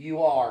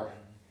 You are.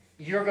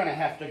 You're going to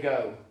have to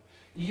go.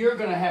 You're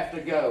going to have to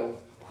go.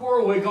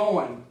 Where are we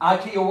going? I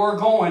tell you, we're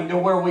going to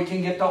where we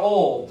can get the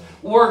oil.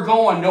 We're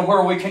going to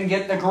where we can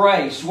get the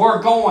grace.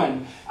 We're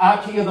going. I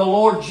tell you, the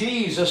Lord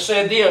Jesus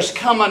said this,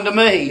 come unto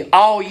me,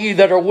 all you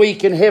that are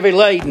weak and heavy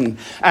laden,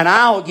 and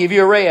I'll give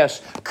you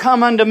rest.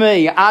 Come unto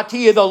me. I tell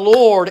you, the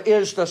Lord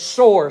is the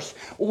source.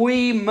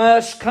 We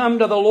must come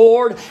to the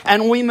Lord,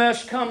 and we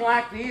must come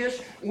like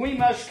this. We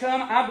must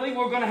come. I believe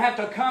we're going to have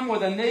to come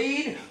with a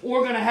need.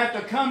 We're going to have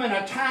to come in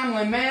a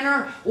timely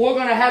manner. We're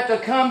going to have to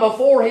come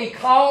before He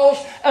calls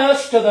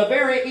us to the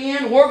very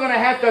end. We're going to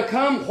have to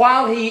come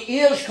while He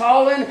is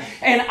calling.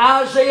 In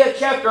Isaiah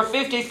chapter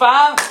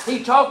 55,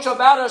 He talks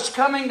about us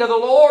coming to the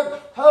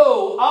Lord.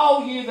 Oh,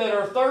 all you that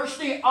are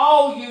thirsty,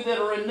 all you that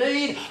are in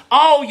need,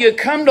 all you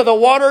come to the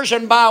waters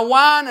and buy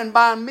wine and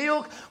buy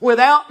milk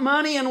without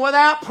money and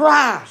without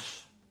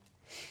price.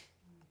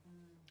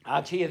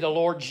 I tell you, the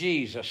Lord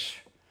Jesus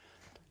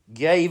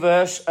gave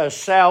us a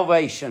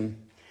salvation.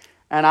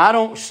 And I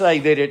don't say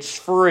that it's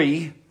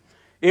free.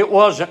 It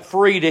wasn't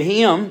free to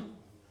Him.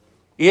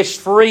 It's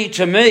free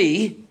to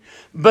me.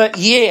 But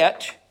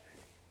yet,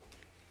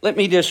 let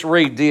me just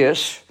read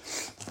this.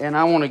 and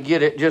I want to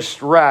get it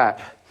just right.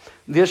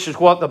 This is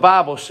what the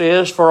Bible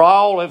says. For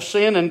all have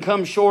sinned and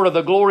come short of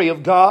the glory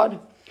of God,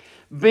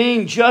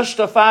 being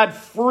justified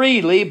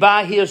freely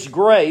by His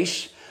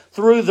grace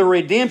through the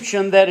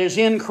redemption that is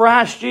in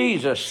Christ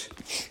Jesus.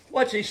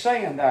 What's he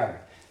saying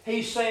there?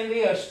 He's saying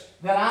this,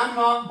 that I'm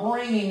not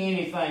bringing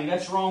anything.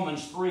 That's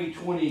Romans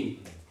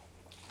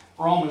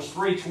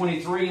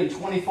 3:23 and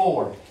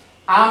 24.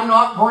 I'm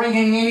not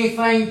bringing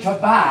anything to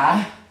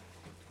buy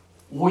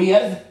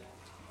with,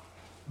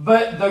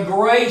 but the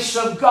grace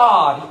of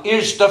God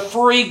is the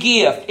free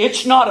gift.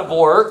 It's not of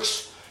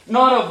works,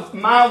 not of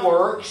my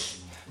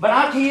works, but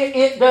I tell you,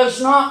 it does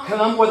not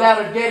come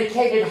without a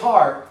dedicated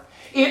heart.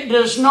 It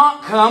does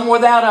not come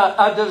without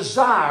a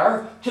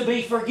desire to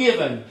be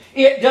forgiven.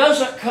 It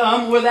doesn't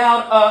come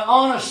without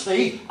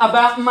honesty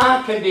about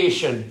my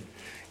condition.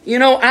 You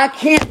know, I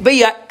can't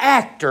be an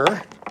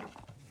actor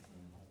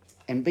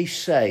and be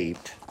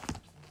saved.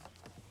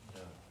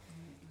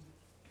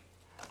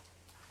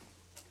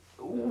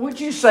 Would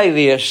you say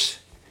this,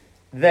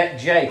 that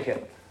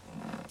Jacob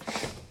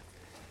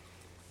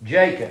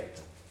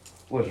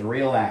was a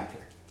real actor?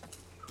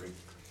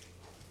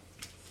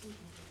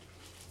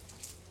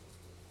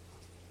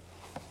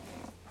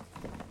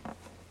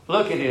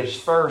 Look at his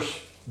first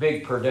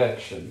big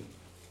production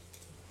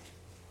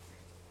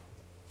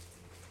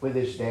with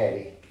his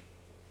daddy,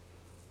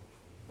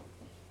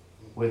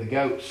 with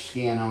goat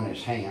skin on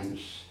his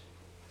hands,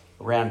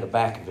 around the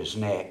back of his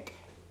neck.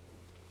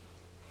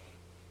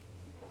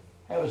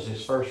 That was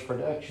his first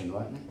production,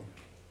 wasn't it?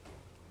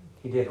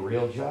 He did a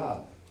real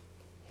job.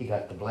 He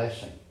got the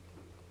blessing.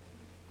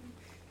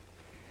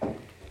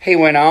 He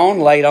went on,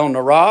 laid on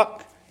the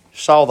rock,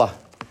 saw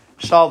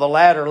the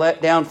ladder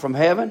let down from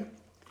heaven,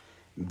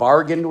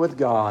 bargained with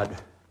God.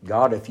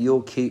 God, if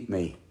you'll keep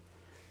me,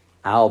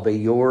 I'll be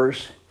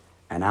yours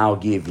and I'll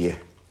give you.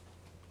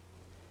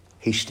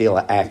 He's still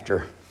an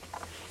actor.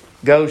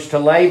 Goes to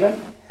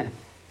Laban,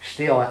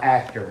 still an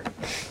actor,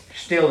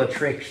 still a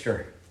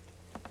trickster.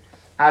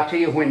 I tell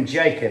you, when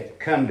Jacob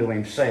come to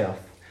himself,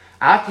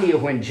 I tell you,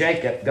 when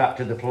Jacob got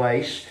to the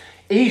place,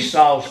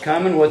 Esau's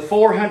coming with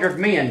 400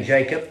 men,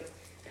 Jacob.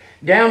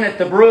 Down at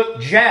the brook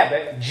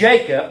Jabbok,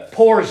 Jacob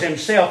pours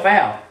himself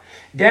out.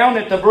 Down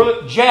at the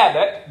brook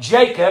Jabbok,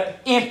 Jacob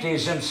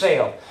empties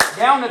himself.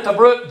 Down at the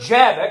brook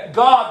Jabbok,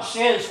 God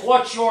says,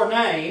 what's your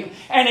name?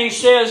 And he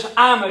says,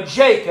 I'm a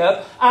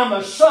Jacob, I'm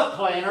a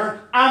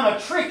supplanter, I'm a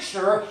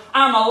trickster,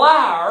 I'm a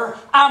liar,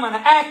 I'm an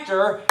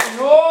actor. And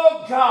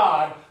oh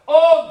God,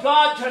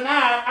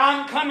 tonight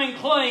I'm coming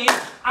clean.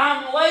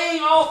 I'm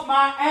laying off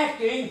my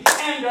acting.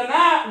 And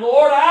tonight,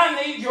 Lord,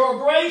 I need your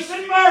grace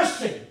and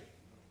mercy.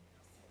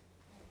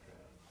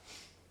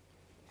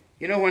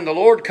 You know, when the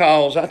Lord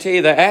calls, I tell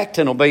you, the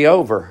acting will be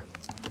over.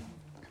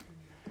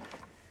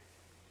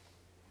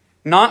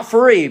 Not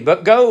free,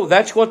 but go.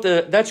 That's what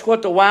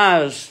the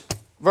wise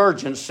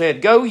virgin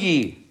said. Go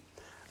ye.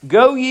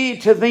 Go ye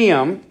to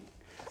them.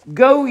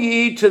 Go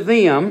ye to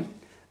them,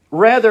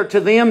 rather to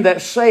them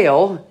that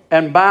sell,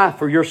 and buy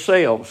for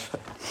yourselves.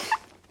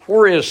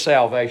 Where is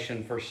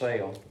salvation for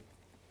sale?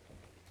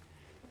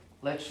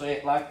 Let's say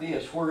it like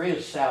this. Where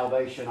is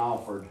salvation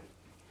offered?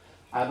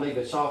 I believe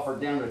it's offered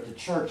down at the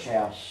church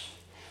house.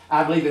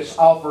 I believe it's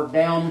offered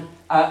down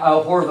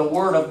where the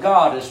Word of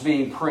God is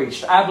being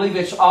preached. I believe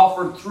it's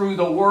offered through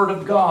the Word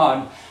of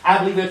God. I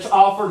believe it's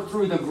offered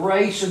through the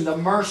grace and the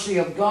mercy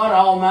of God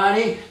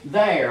Almighty.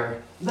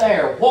 There.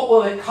 What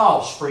will it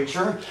cost,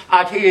 preacher?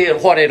 I tell you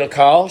what it'll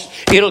cost.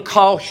 It'll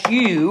cost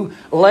you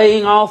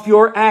laying off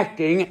your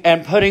acting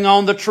and putting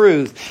on the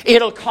truth.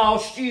 It'll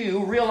cost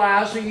you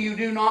realizing you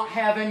do not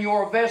have in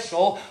your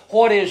vessel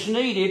what is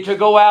needed to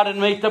go out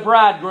and meet the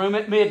bridegroom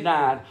at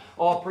midnight.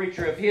 Oh,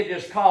 preacher, if he had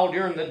just called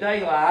during the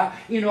daylight,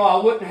 you know,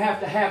 I wouldn't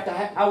have to have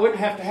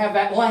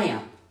that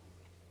lamp.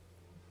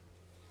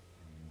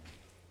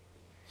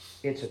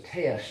 It's a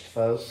test,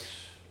 folks.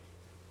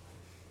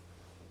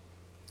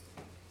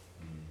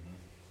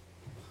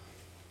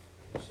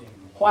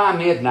 Why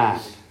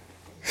midnight?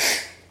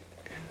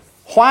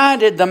 Why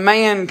did the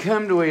man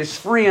come to his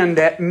friend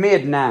at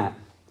midnight?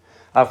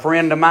 A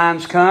friend of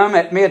mine's come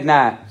at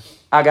midnight.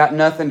 I got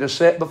nothing to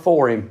set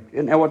before him.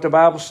 Isn't that what the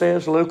Bible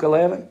says, Luke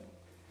 11?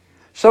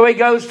 So he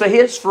goes to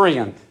his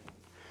friend.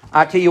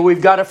 I tell you,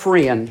 we've got a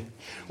friend.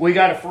 We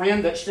got a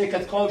friend that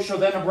sticketh closer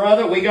than a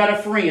brother. We got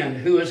a friend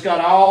who has got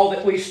all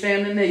that we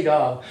stand in need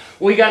of.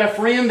 We got a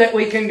friend that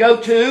we can go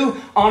to,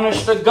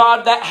 honest to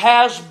God, that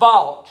has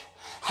bought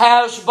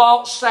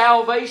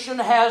salvation,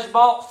 has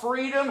bought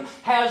freedom,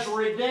 has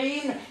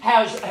redeemed,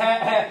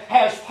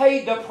 has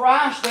paid the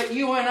price that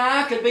you and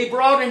I could be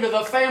brought into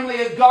the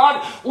family of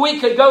God. We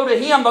could go to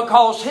Him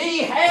because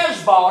He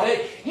has bought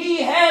it.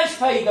 He has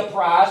paid the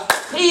price.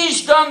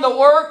 He's done the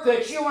work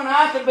that you and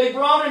I could be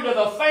brought into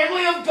the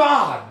family of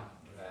God.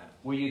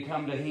 Will you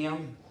come to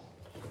Him?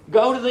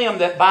 Go to them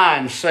that buy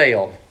and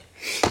sell.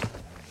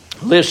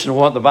 Listen to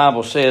what the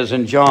Bible says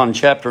in John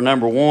chapter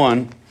number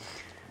 1.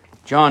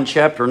 John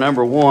chapter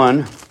number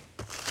 1.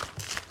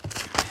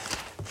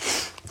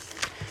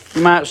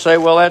 You might say,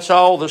 well, that's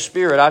all the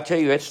Spirit. I tell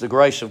you, it's the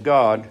grace of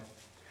God.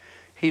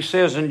 He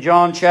says in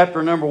John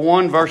chapter number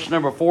 1, verse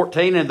number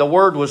 14, and the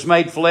Word was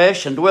made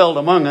flesh and dwelled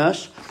among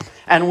us,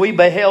 and we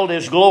beheld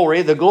His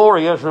glory. The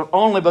glory is the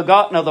only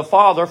begotten of the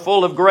Father,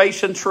 full of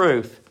grace and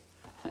truth.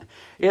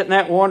 Isn't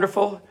that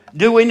wonderful?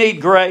 Do we need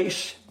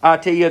grace? I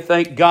tell you,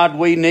 thank God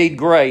we need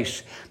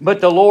grace. But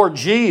the Lord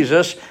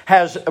Jesus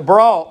has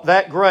brought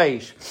that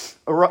grace.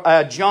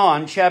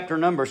 John chapter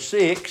number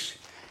 6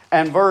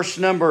 and verse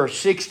number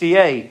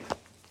 68.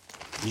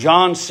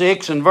 John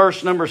 6 and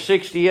verse number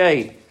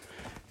 68.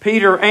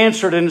 Peter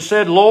answered and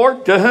said,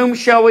 Lord, to whom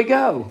shall we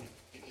go?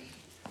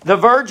 The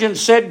virgin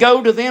said,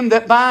 go to them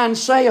that buy and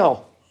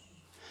sell.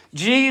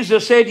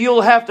 Jesus said,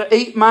 you'll have to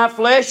eat my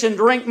flesh and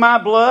drink my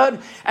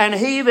blood, and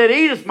he that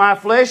eateth my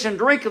flesh and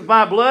drinketh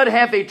my blood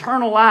hath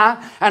eternal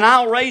life, and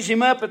I'll raise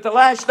him up at the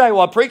last day.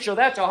 Well, preacher,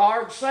 that's a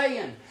hard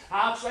saying.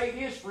 I'll say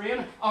this,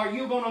 friend. Are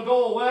you going to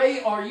go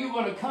away, or are you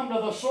going to come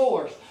to the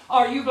source?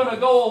 Are you going to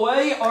go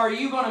away, or are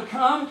you going to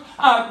come?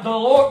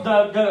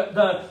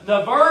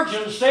 The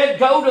virgin said,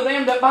 go to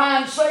them that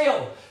buy and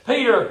sell.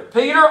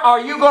 Peter,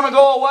 are you going to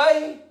go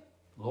away?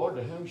 Lord,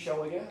 to whom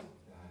shall we go?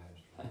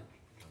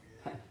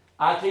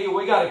 I tell you,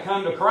 we got to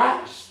come to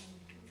Christ.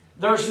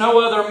 There's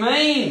no other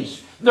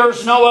means.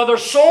 There's no other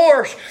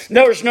source.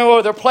 There's no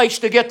other place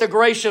to get the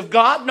grace of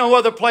God. No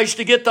other place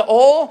to get the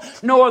oil.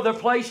 No other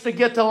place to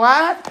get the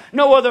life.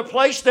 No other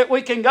place that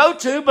we can go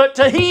to but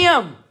to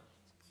Him.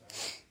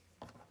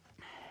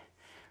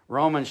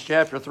 Romans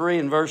chapter 3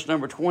 and verse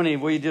number 20,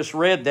 we just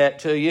read that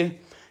to you.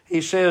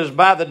 He says,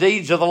 by the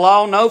deeds of the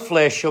law, no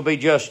flesh shall be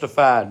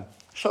justified.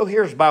 So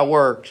here's by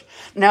works.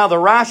 Now the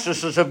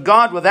righteousness of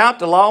God without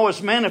the law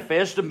is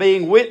manifest, and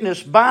being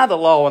witnessed by the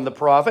law and the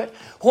prophet.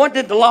 What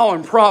did the law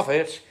and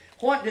prophets,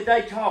 what did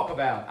they talk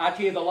about? I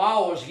tell you, the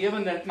law was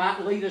given that it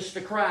might lead us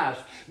to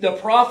Christ. The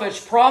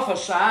prophets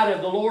prophesied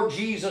of the Lord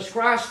Jesus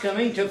Christ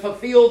coming to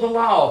fulfill the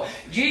law.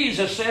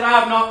 Jesus said,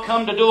 I've not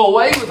come to do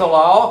away with the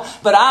law,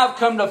 but I've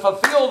come to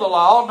fulfill the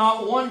law.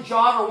 Not one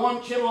jot or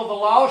one tittle of the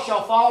law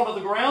shall fall to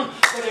the ground,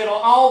 but it'll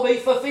all be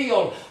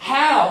fulfilled.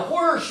 How?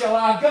 Where shall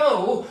I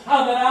go that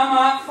I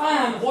might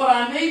find what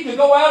I need to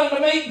go out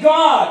and to meet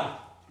God?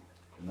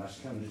 We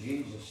must come to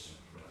Jesus.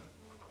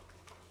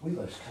 We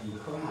must come to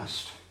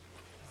Christ.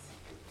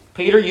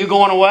 Peter, you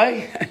going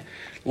away?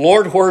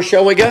 Lord, where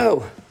shall we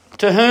go?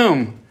 To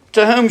whom?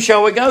 To whom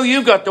shall we go?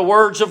 You've got the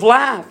words of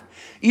life.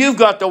 You've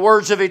got the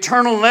words of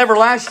eternal and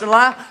everlasting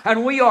life.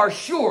 And we are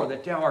sure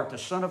that thou art the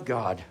Son of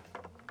God.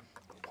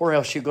 Where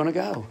else are you going to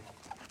go?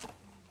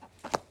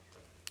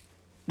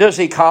 Does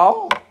He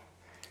call?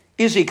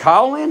 Is He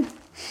calling?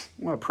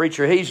 Well,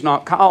 preacher, He's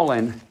not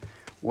calling.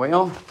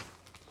 Well,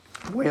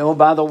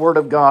 by the Word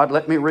of God,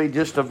 let me read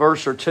just a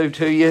verse or two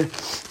to you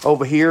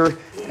over here,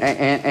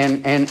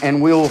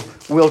 and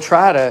we'll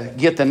try to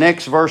get the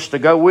next verse to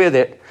go with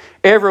it.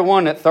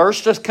 Everyone that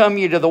thirsteth, come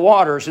ye to the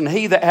waters, and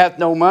he that hath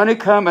no money,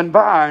 come and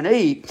buy and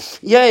eat.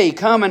 Yea,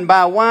 come and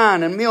buy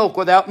wine and milk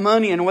without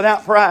money and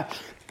without price.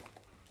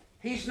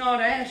 He's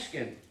not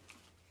asking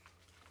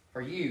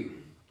for you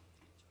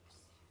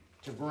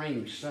to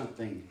bring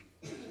something.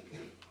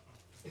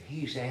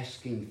 He's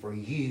asking for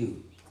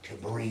you to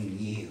bring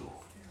you.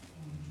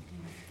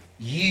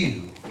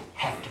 You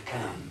have to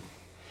come.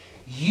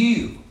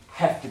 You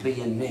have to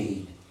be in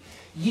need.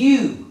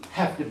 You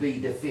have to be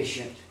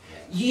deficient.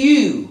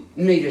 You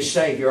need a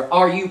Savior.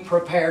 Are you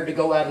prepared to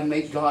go out and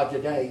meet God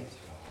today?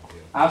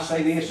 I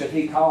say this, if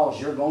He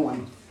calls, you're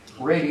going.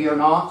 Ready or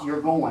not,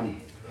 you're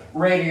going.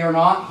 Ready or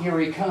not, here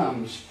He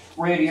comes.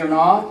 Ready or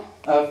not,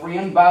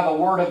 friend, by the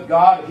Word of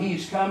God,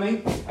 He's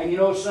coming. And you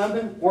know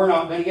something? We're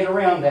not going to get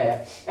around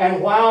that.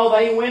 And while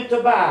they went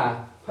to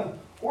buy,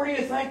 where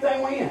do you think they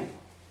went?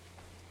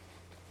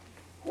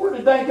 Where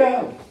did they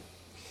go?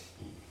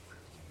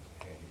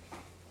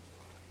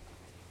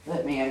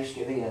 Let me ask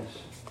you this.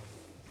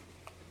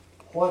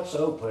 What's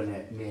open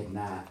at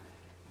midnight?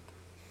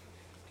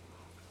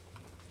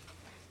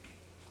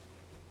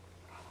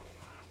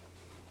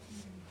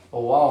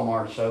 Well,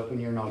 Walmart's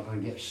open. You're not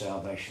going to get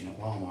salvation at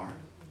Walmart.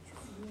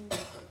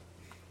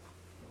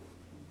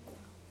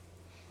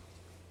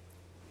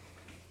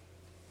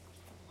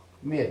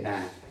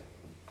 Midnight.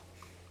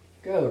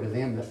 Go to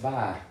them that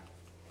buy.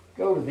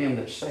 Go to them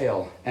that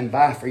sell and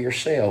buy for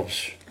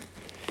yourselves.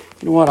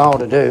 You know what I ought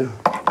to do?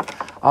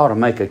 I ought to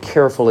make a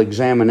careful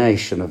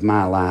examination of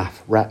my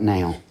life right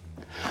now.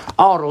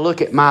 I ought to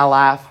look at my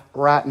life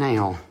right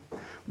now.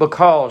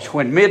 Because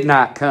when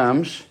midnight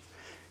comes,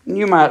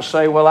 you might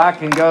say, well, I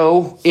can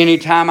go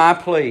anytime I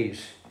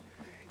please.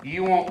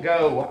 You won't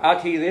go. I'll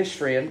tell you this,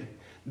 friend.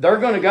 They're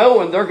going to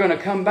go and they're going to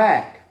come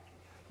back.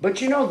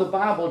 But you know the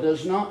Bible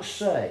does not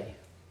say.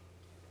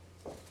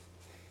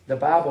 The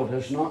Bible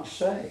does not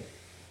say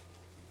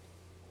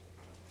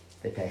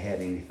that they had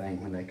anything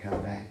when they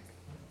come back.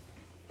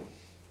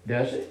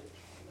 Does it?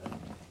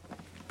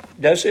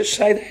 Does it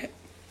say that?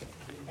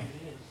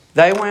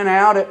 They went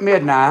out at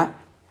midnight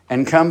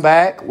and come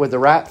back with the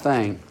right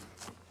thing.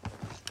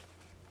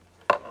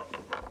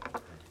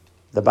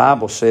 The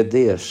Bible said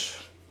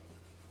this,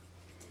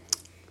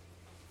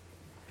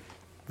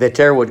 that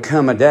there would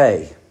come a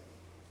day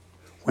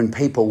when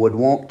people would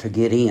want to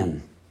get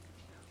in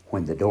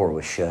when the door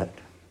was shut.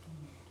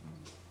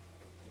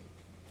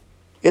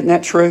 Isn't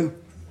that true?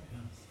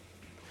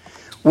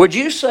 Would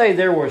you say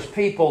there was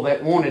people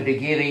that wanted to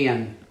get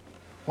in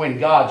when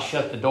God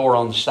shut the door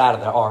on the side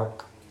of the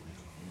ark?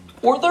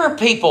 Were there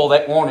people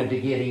that wanted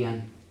to get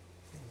in?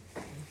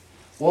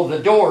 Well, the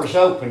door is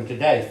open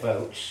today,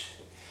 folks.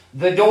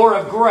 The door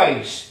of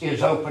grace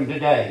is open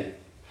today.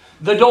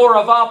 The door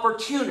of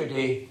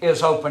opportunity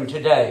is open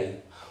today.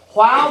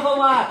 While the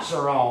lights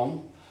are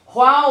on,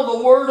 while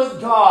the Word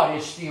of God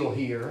is still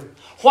here,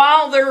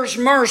 while there's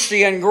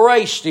mercy and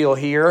grace still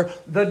here,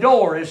 the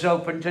door is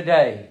open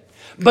today.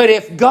 But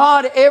if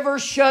God ever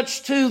shuts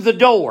to the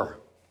door,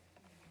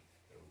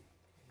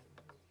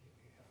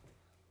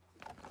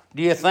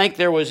 do you think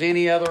there was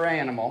any other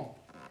animal,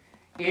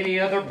 any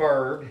other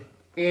bird,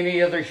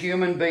 any other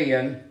human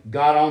being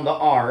got on the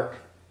ark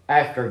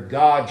after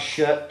God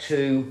shut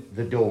to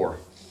the door?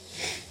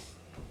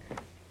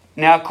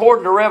 Now,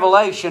 according to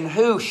Revelation,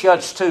 who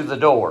shuts to the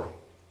door?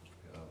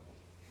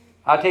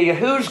 I tell you,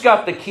 who's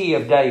got the key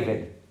of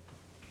David?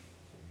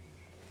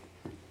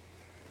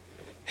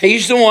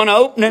 He's the one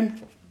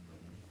opening,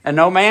 and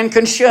no man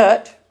can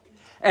shut,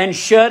 and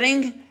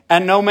shutting,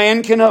 and no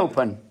man can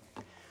open.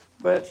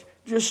 But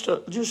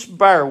just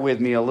bear with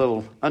me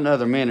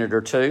another minute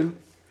or two.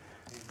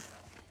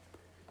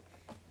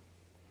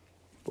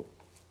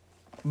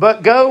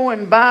 But go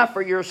and buy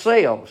for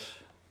yourselves.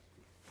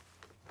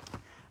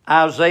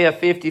 Isaiah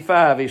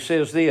 55, he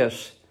says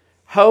this,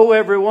 Ho,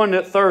 everyone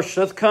that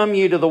thirsteth, come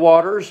ye to the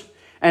waters,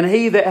 and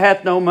he that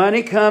hath no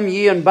money, come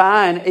ye and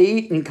buy and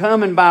eat, and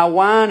come and buy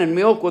wine and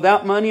milk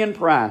without money and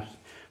price.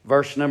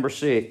 Verse number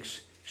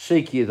 6,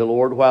 Seek ye the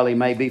Lord while he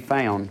may be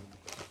found.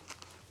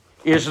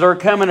 Is there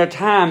coming a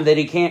time that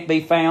he can't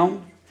be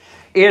found?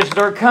 Is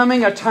there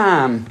coming a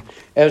time,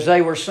 as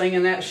they were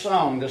singing that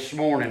song this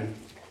morning,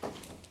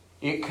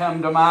 it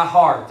come to my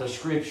heart, the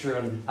scripture,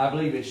 and I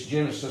believe it's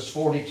Genesis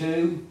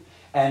 42,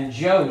 and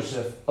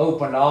Joseph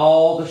opened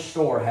all the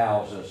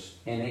storehouses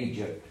in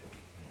Egypt,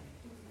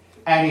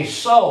 and he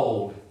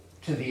sold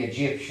to the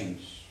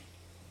Egyptians.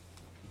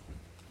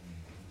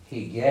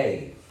 He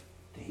gave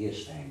to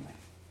his family.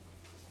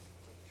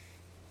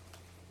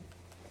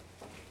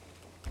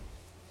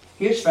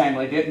 His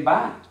family didn't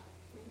buy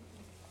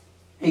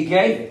it. He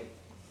gave it.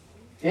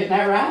 Isn't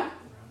that right?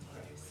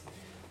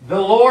 The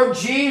Lord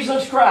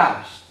Jesus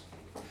Christ,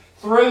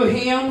 through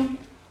Him,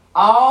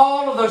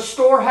 all of the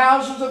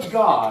storehouses of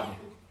God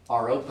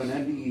are open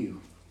unto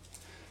you.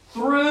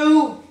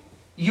 Through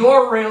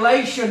your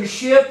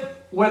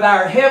relationship with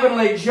our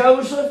heavenly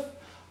Joseph,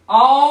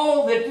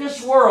 all that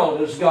this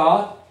world has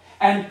got,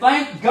 and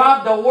thank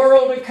God the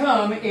world to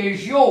come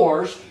is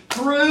yours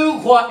through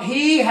what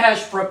He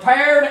has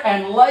prepared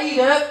and laid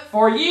up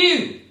for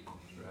you.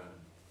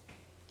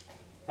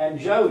 And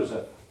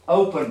Joseph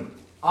opened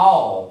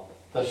all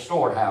the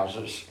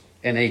storehouses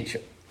in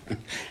Egypt.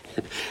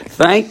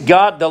 Thank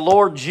God the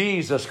Lord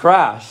Jesus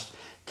Christ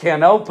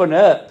can open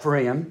up for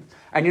him.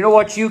 And you know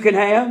what you can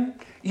have?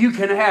 You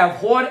can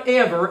have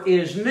whatever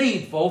is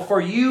needful for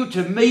you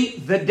to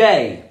meet the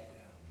day.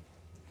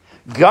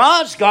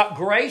 God's got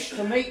grace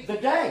to meet the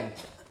day.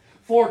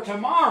 For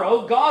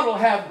tomorrow, God will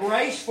have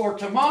grace for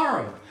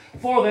tomorrow.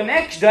 For the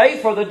next day,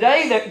 for the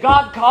day that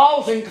God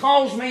calls and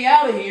calls me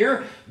out of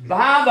here,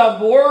 by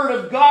the Word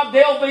of God,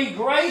 there'll be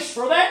grace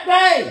for that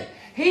day.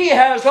 He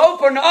has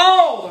opened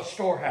all the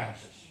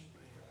storehouses.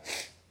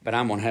 But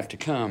I'm going to have to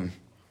come.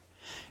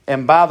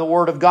 And by the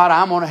Word of God,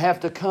 I'm going to have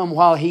to come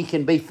while He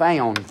can be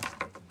found.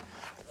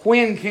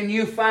 When can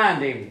you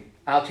find Him?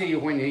 I'll tell you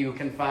when you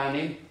can find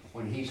Him.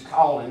 When He's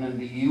calling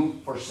unto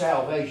you for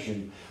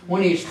salvation.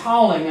 When He's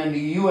calling unto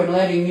you and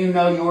letting you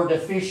know your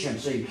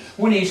deficiency.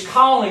 When He's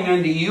calling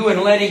unto you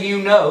and letting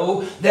you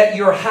know that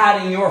you're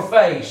hiding your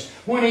face.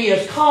 When He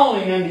is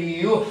calling unto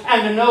you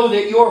and to know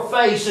that your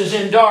face is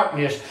in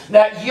darkness.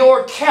 That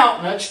your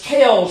countenance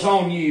tells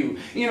on you.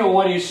 You know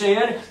what He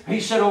said? He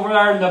said over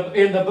there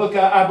in the book,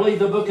 I believe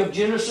the book of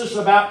Genesis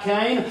about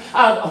Cain.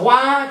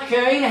 Why,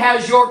 Cain,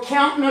 has your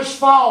countenance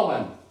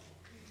fallen?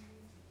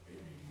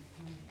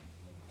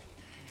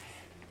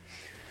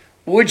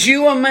 Would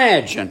you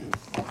imagine,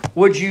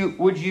 would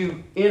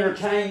you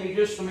entertain me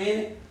just a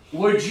minute?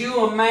 Would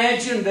you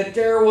imagine that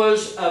there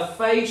was a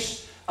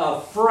face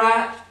of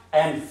fright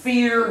and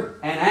fear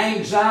and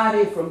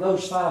anxiety from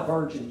those 5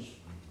 virgins?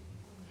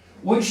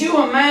 Would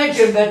you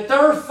imagine that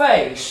their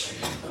face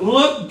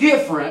looked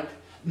different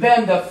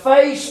than the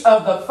face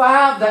of the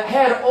 5 that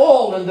had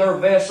oil in their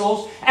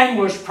vessels and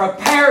was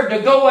prepared to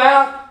go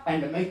out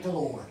and to meet the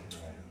Lord?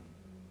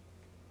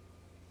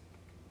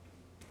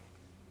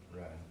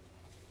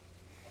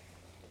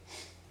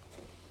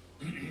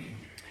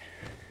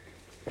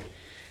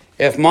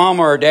 If Mom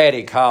or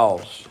Daddy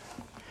calls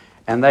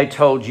and they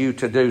told you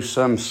to do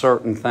some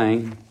certain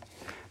thing,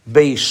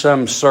 be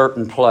some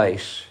certain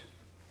place,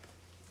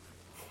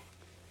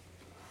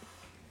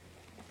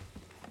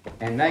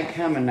 and they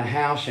come in the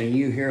house and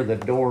you hear the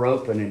door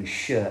open and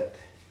shut,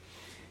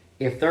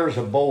 if there's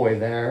a boy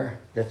there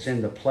that's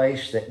in the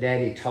place that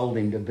Daddy told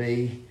him to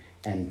be,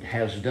 and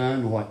has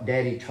done what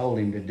Daddy told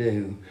him to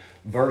do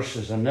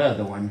versus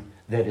another one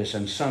that is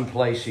in some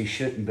place he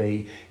shouldn't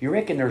be, you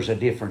reckon there's a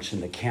difference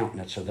in the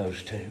countenance of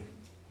those two?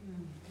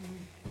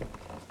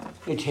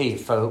 I tell you,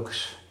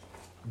 folks,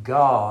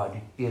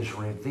 God is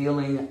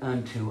revealing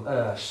unto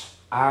us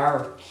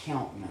our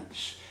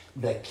countenance,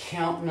 the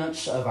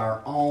countenance of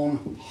our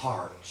own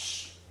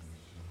hearts.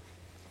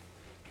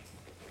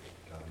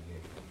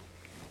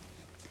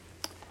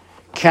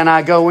 Can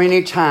I go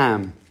any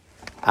time?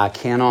 I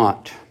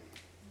cannot.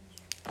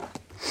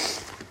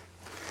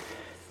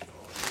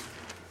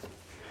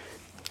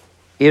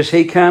 Is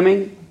He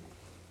coming?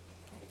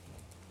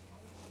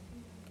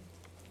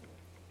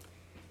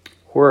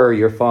 Where are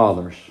your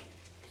fathers?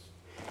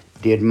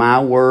 Did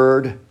my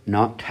word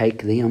not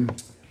take them?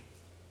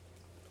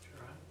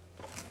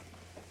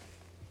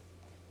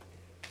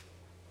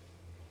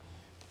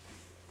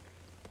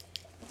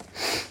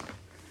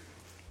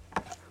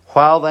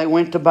 While they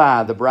went to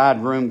buy, the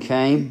bridegroom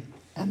came,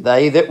 and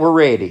they that were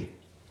ready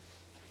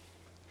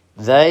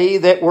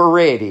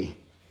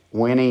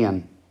went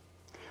in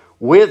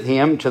with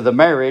him to the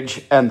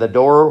marriage, and the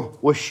door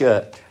was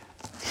shut.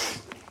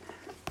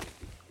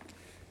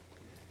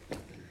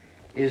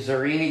 Is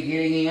there any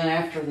getting in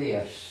after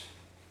this?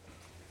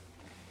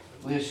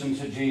 Listen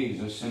to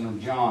Jesus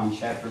in John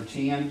chapter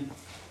 10.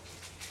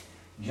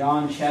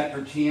 John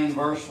chapter 10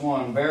 verse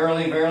 1.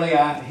 Verily, verily,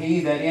 he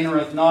that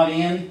entereth not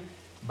in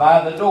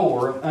by the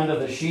door unto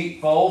the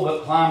sheepfold,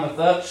 but climbeth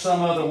up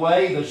some other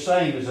way, the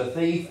same is a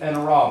thief and a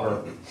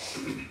robber.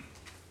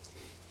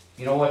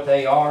 You know what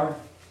they are?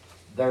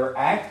 They're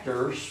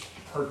actors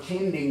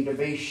pretending to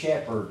be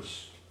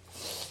shepherds,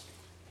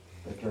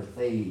 but they're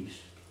thieves.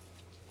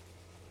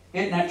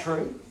 Isn't that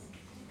true?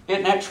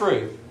 Isn't that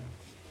true?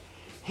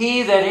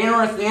 He that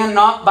entereth in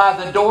not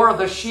by the door of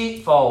the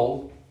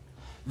sheepfold,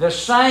 the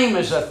same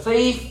is a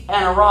thief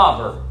and a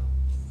robber.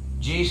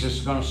 Jesus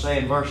is going to say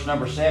in verse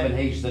number 7,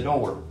 He's the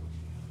door.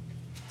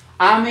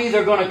 I'm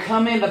either going to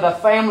come into the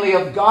family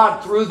of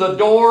God through the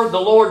door,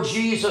 the Lord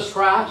Jesus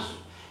Christ.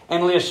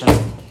 And listen,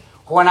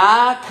 when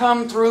I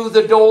come through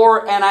the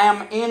door and I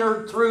am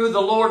entered through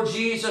the Lord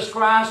Jesus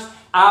Christ,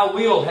 I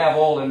will have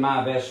oil in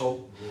my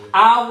vessel.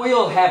 I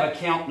will have a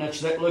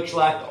countenance that looks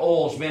like the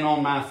oil's been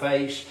on my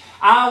face.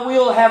 I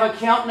will have a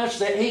countenance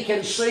that He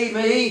can see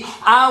me.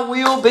 I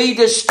will be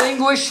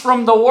distinguished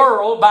from the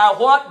world by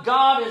what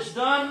God has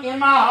done in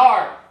my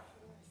heart.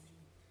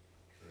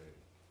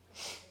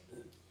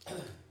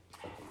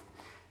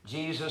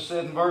 Jesus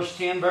said in verse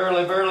 10,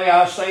 Verily, verily,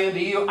 I say unto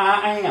you,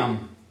 I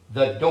am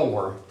the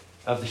door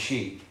of the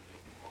sheep.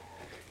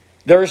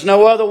 There's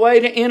no other way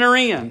to enter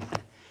in.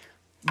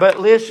 But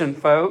listen,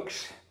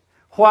 folks,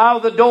 while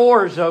the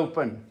door is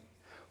open,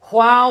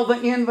 while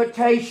the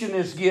invitation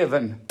is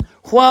given,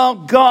 while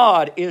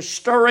God is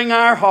stirring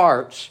our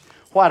hearts,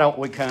 why don't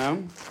we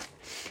come?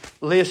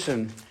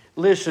 Listen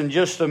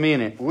just a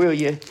minute, will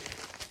you?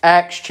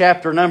 Acts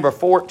chapter number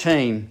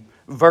 14,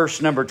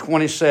 verse number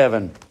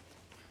 27.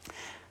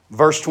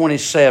 Verse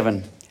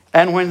 27.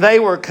 And when they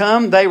were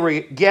come,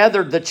 they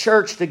gathered the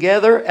church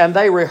together, and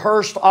they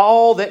rehearsed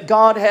all that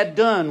God had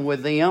done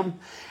with them,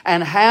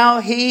 and how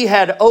He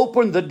had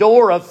opened the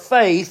door of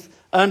faith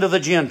unto the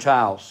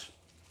Gentiles.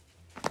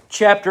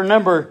 Chapter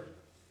number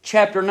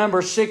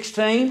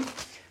 16.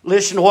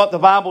 Listen to what the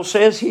Bible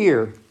says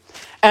here.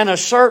 And a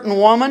certain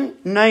woman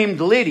named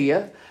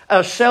Lydia,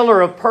 a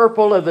seller of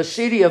purple of the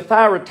city of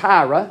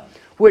Thyatira,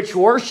 which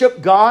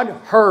worshiped God,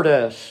 heard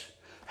us,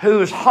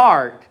 whose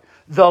heart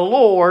the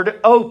Lord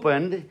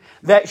opened,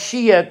 that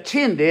she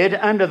attended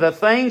unto the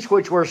things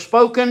which were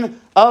spoken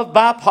of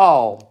by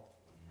Paul.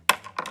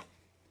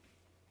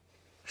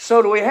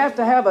 So do we have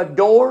to have a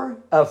door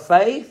of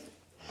faith?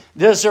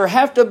 Does there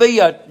have to be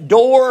a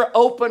door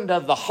opened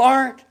of the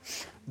heart?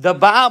 The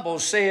Bible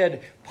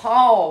said,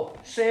 Paul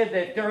said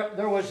that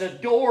there was a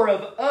door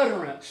of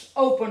utterance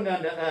opened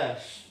unto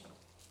us.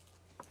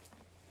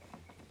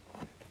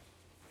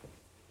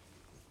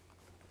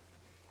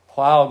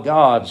 While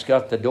God's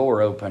got the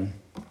door open,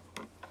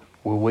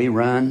 will we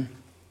run?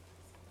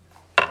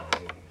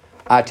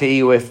 I tell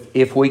you,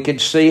 if we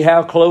could see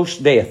how close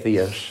death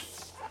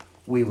is,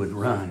 we would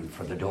run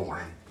for the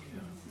door.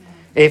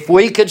 If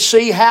we could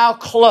see how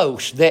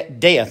close that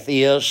death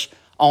is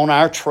on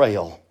our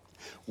trail,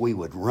 we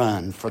would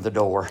run for the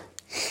door.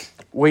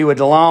 We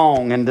would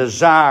long and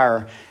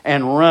desire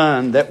and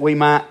run that we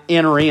might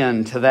enter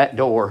into that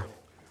door.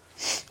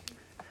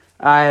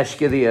 I ask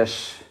you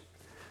this.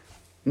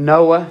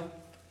 Noah,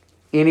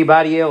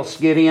 anybody else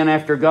get in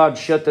after God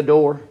shut the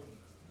door?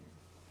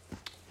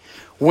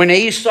 When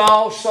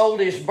Esau sold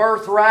his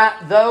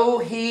birthright, though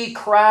he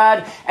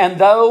cried, and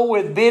though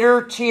with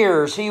bitter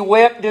tears he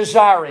wept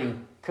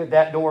desiring, could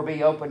that door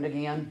be opened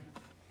again?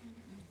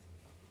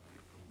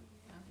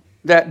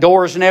 That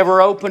door is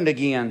never opened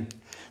again.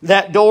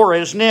 That door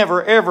is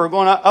never ever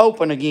going to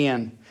open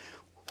again.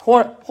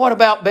 What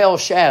about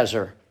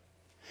Belshazzar?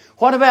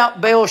 What about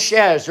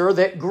Belshazzar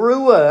that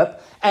grew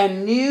up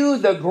and knew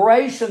the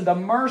grace and the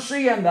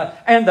mercy and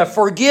the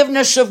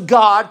forgiveness of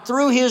God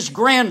through his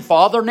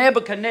grandfather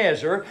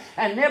Nebuchadnezzar?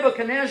 And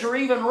Nebuchadnezzar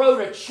even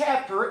wrote a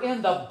chapter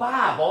in the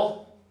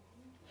Bible.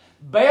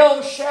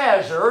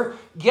 Belshazzar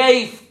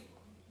gave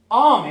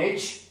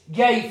homage,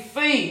 gave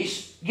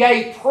feast,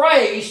 gave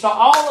praise to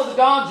all of the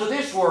gods of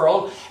this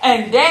world.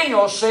 And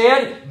Daniel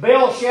said,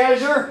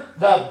 Belshazzar,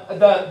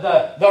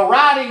 the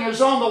writing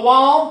is on the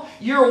wall.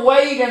 You're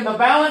weighed in the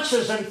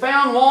balances and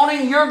found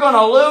wanting. You're going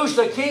to lose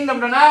the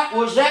kingdom tonight.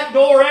 Was that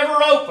door ever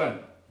open?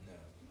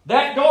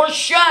 That door's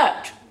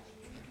shut.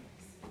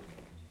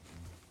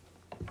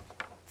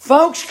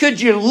 Folks,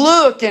 could you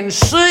look and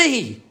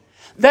see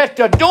that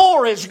the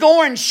door is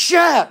going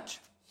shut?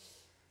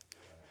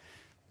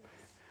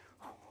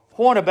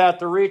 What about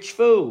the rich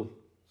fool?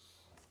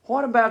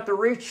 What about the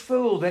rich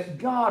fool that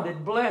God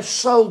had blessed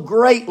so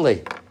greatly?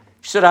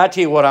 He said, I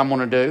tell you what I'm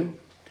going to do.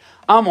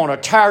 I'm going to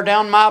tear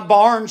down my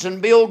barns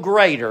and build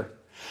greater.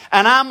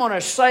 And I'm going to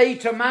say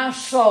to my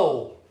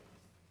soul,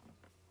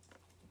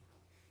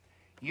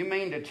 you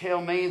mean to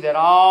tell me that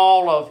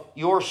all of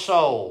your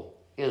soul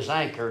is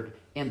anchored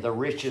in the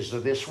riches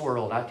of this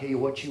world? I tell you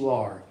what you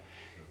are.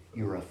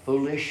 You're a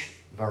foolish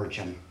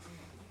virgin.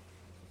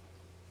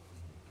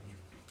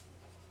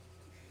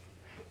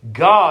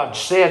 God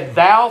said,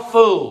 thou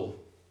fool,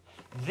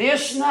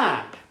 this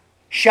night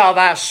shall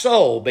thy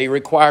soul be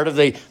required of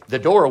thee. The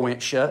door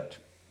went shut.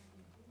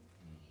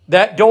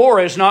 That door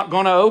is not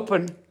going to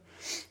open.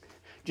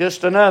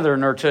 Just another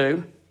one or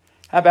two.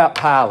 How about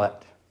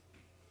Pilate?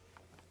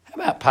 How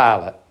about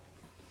Pilate?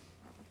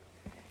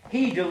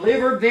 He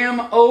delivered them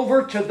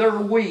over to their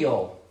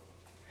will.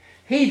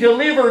 He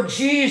delivered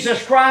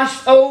Jesus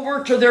Christ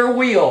over to their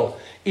will.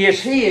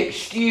 Is he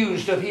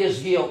excused of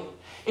his guilt?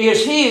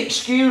 Is he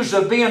excused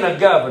of being a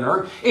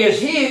governor?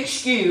 Is he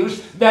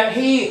excused that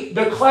he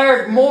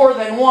declared more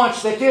than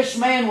once that this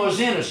man was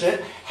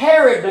innocent?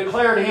 Herod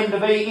declared him to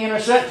be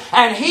innocent,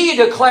 and he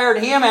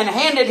declared him and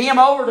handed him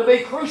over to be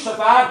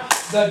crucified.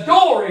 The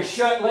door is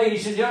shut,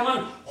 ladies and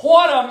gentlemen.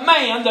 What a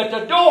man that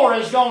the door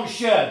is going to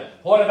shut.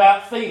 What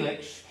about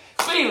Felix?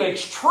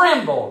 Felix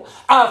trembled.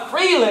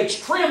 Felix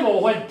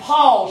trembled when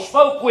Paul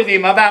spoke with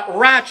him about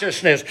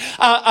righteousness,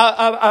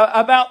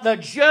 about the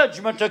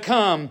judgment to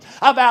come,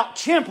 about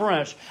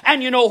temperance.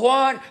 And you know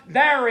what?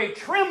 There he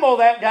trembled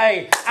that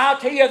day. I'll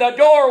tell you, the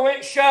door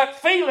went shut.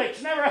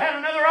 Felix never had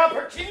another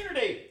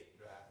opportunity.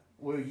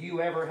 Will you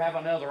ever have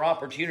another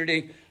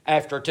opportunity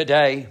after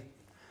today?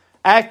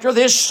 After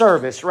this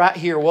service right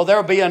here, will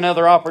there be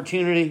another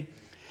opportunity?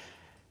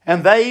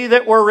 And they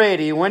that were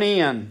ready went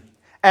in,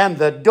 and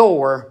the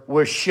door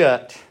was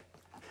shut.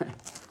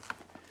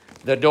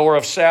 The door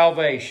of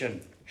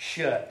salvation,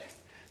 shut.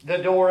 The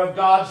door of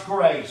God's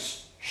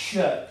grace,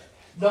 shut.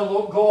 The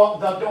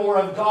door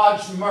of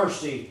God's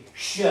mercy,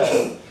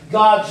 shut.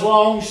 God's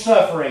long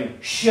suffering,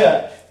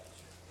 shut.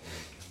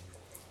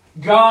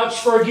 God's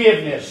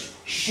forgiveness,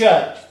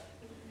 shut.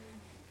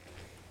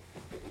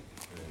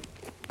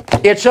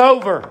 It's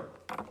over.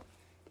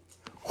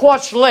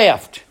 What's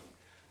left?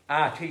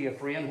 I tell you,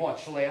 friend,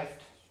 what's left?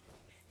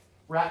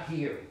 Right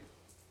here.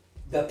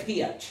 The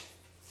pit.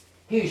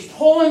 He's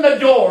pulling the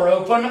door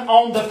open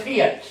on the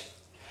pit.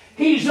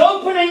 He's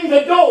opening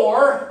the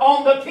door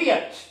on the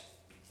pit.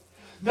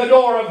 The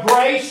door of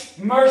grace,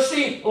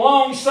 mercy,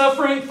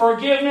 long-suffering,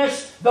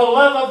 forgiveness, the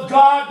love of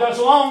God, the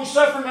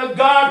long-suffering of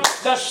God,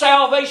 the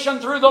salvation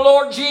through the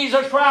Lord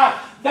Jesus Christ.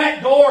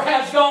 That door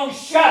has gone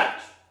shut.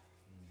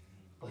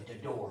 But the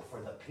door for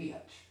the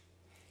pit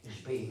is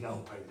being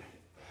opened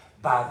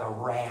by the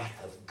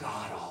wrath of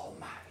God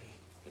Almighty.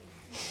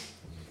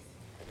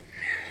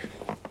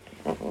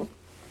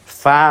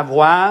 5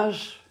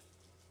 wise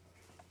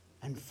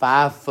and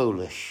 5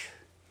 foolish,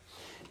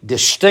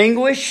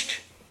 distinguished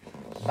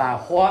by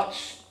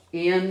what's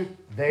in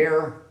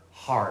their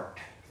heart,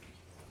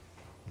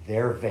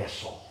 their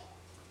vessel.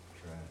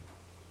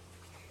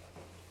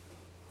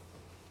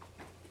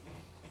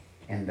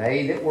 And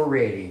they that were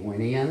ready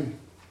went in,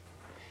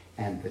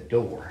 and the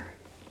door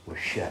was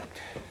shut.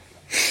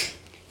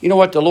 You know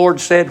what the Lord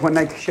said when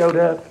they showed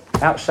up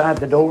outside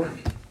the door?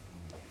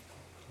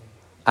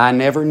 I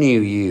never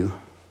knew you.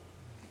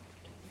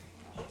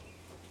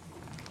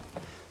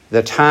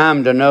 The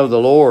time to know the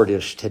Lord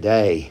is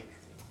today.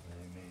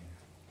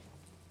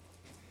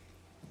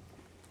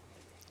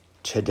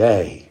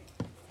 Today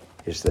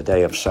is the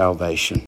day of salvation.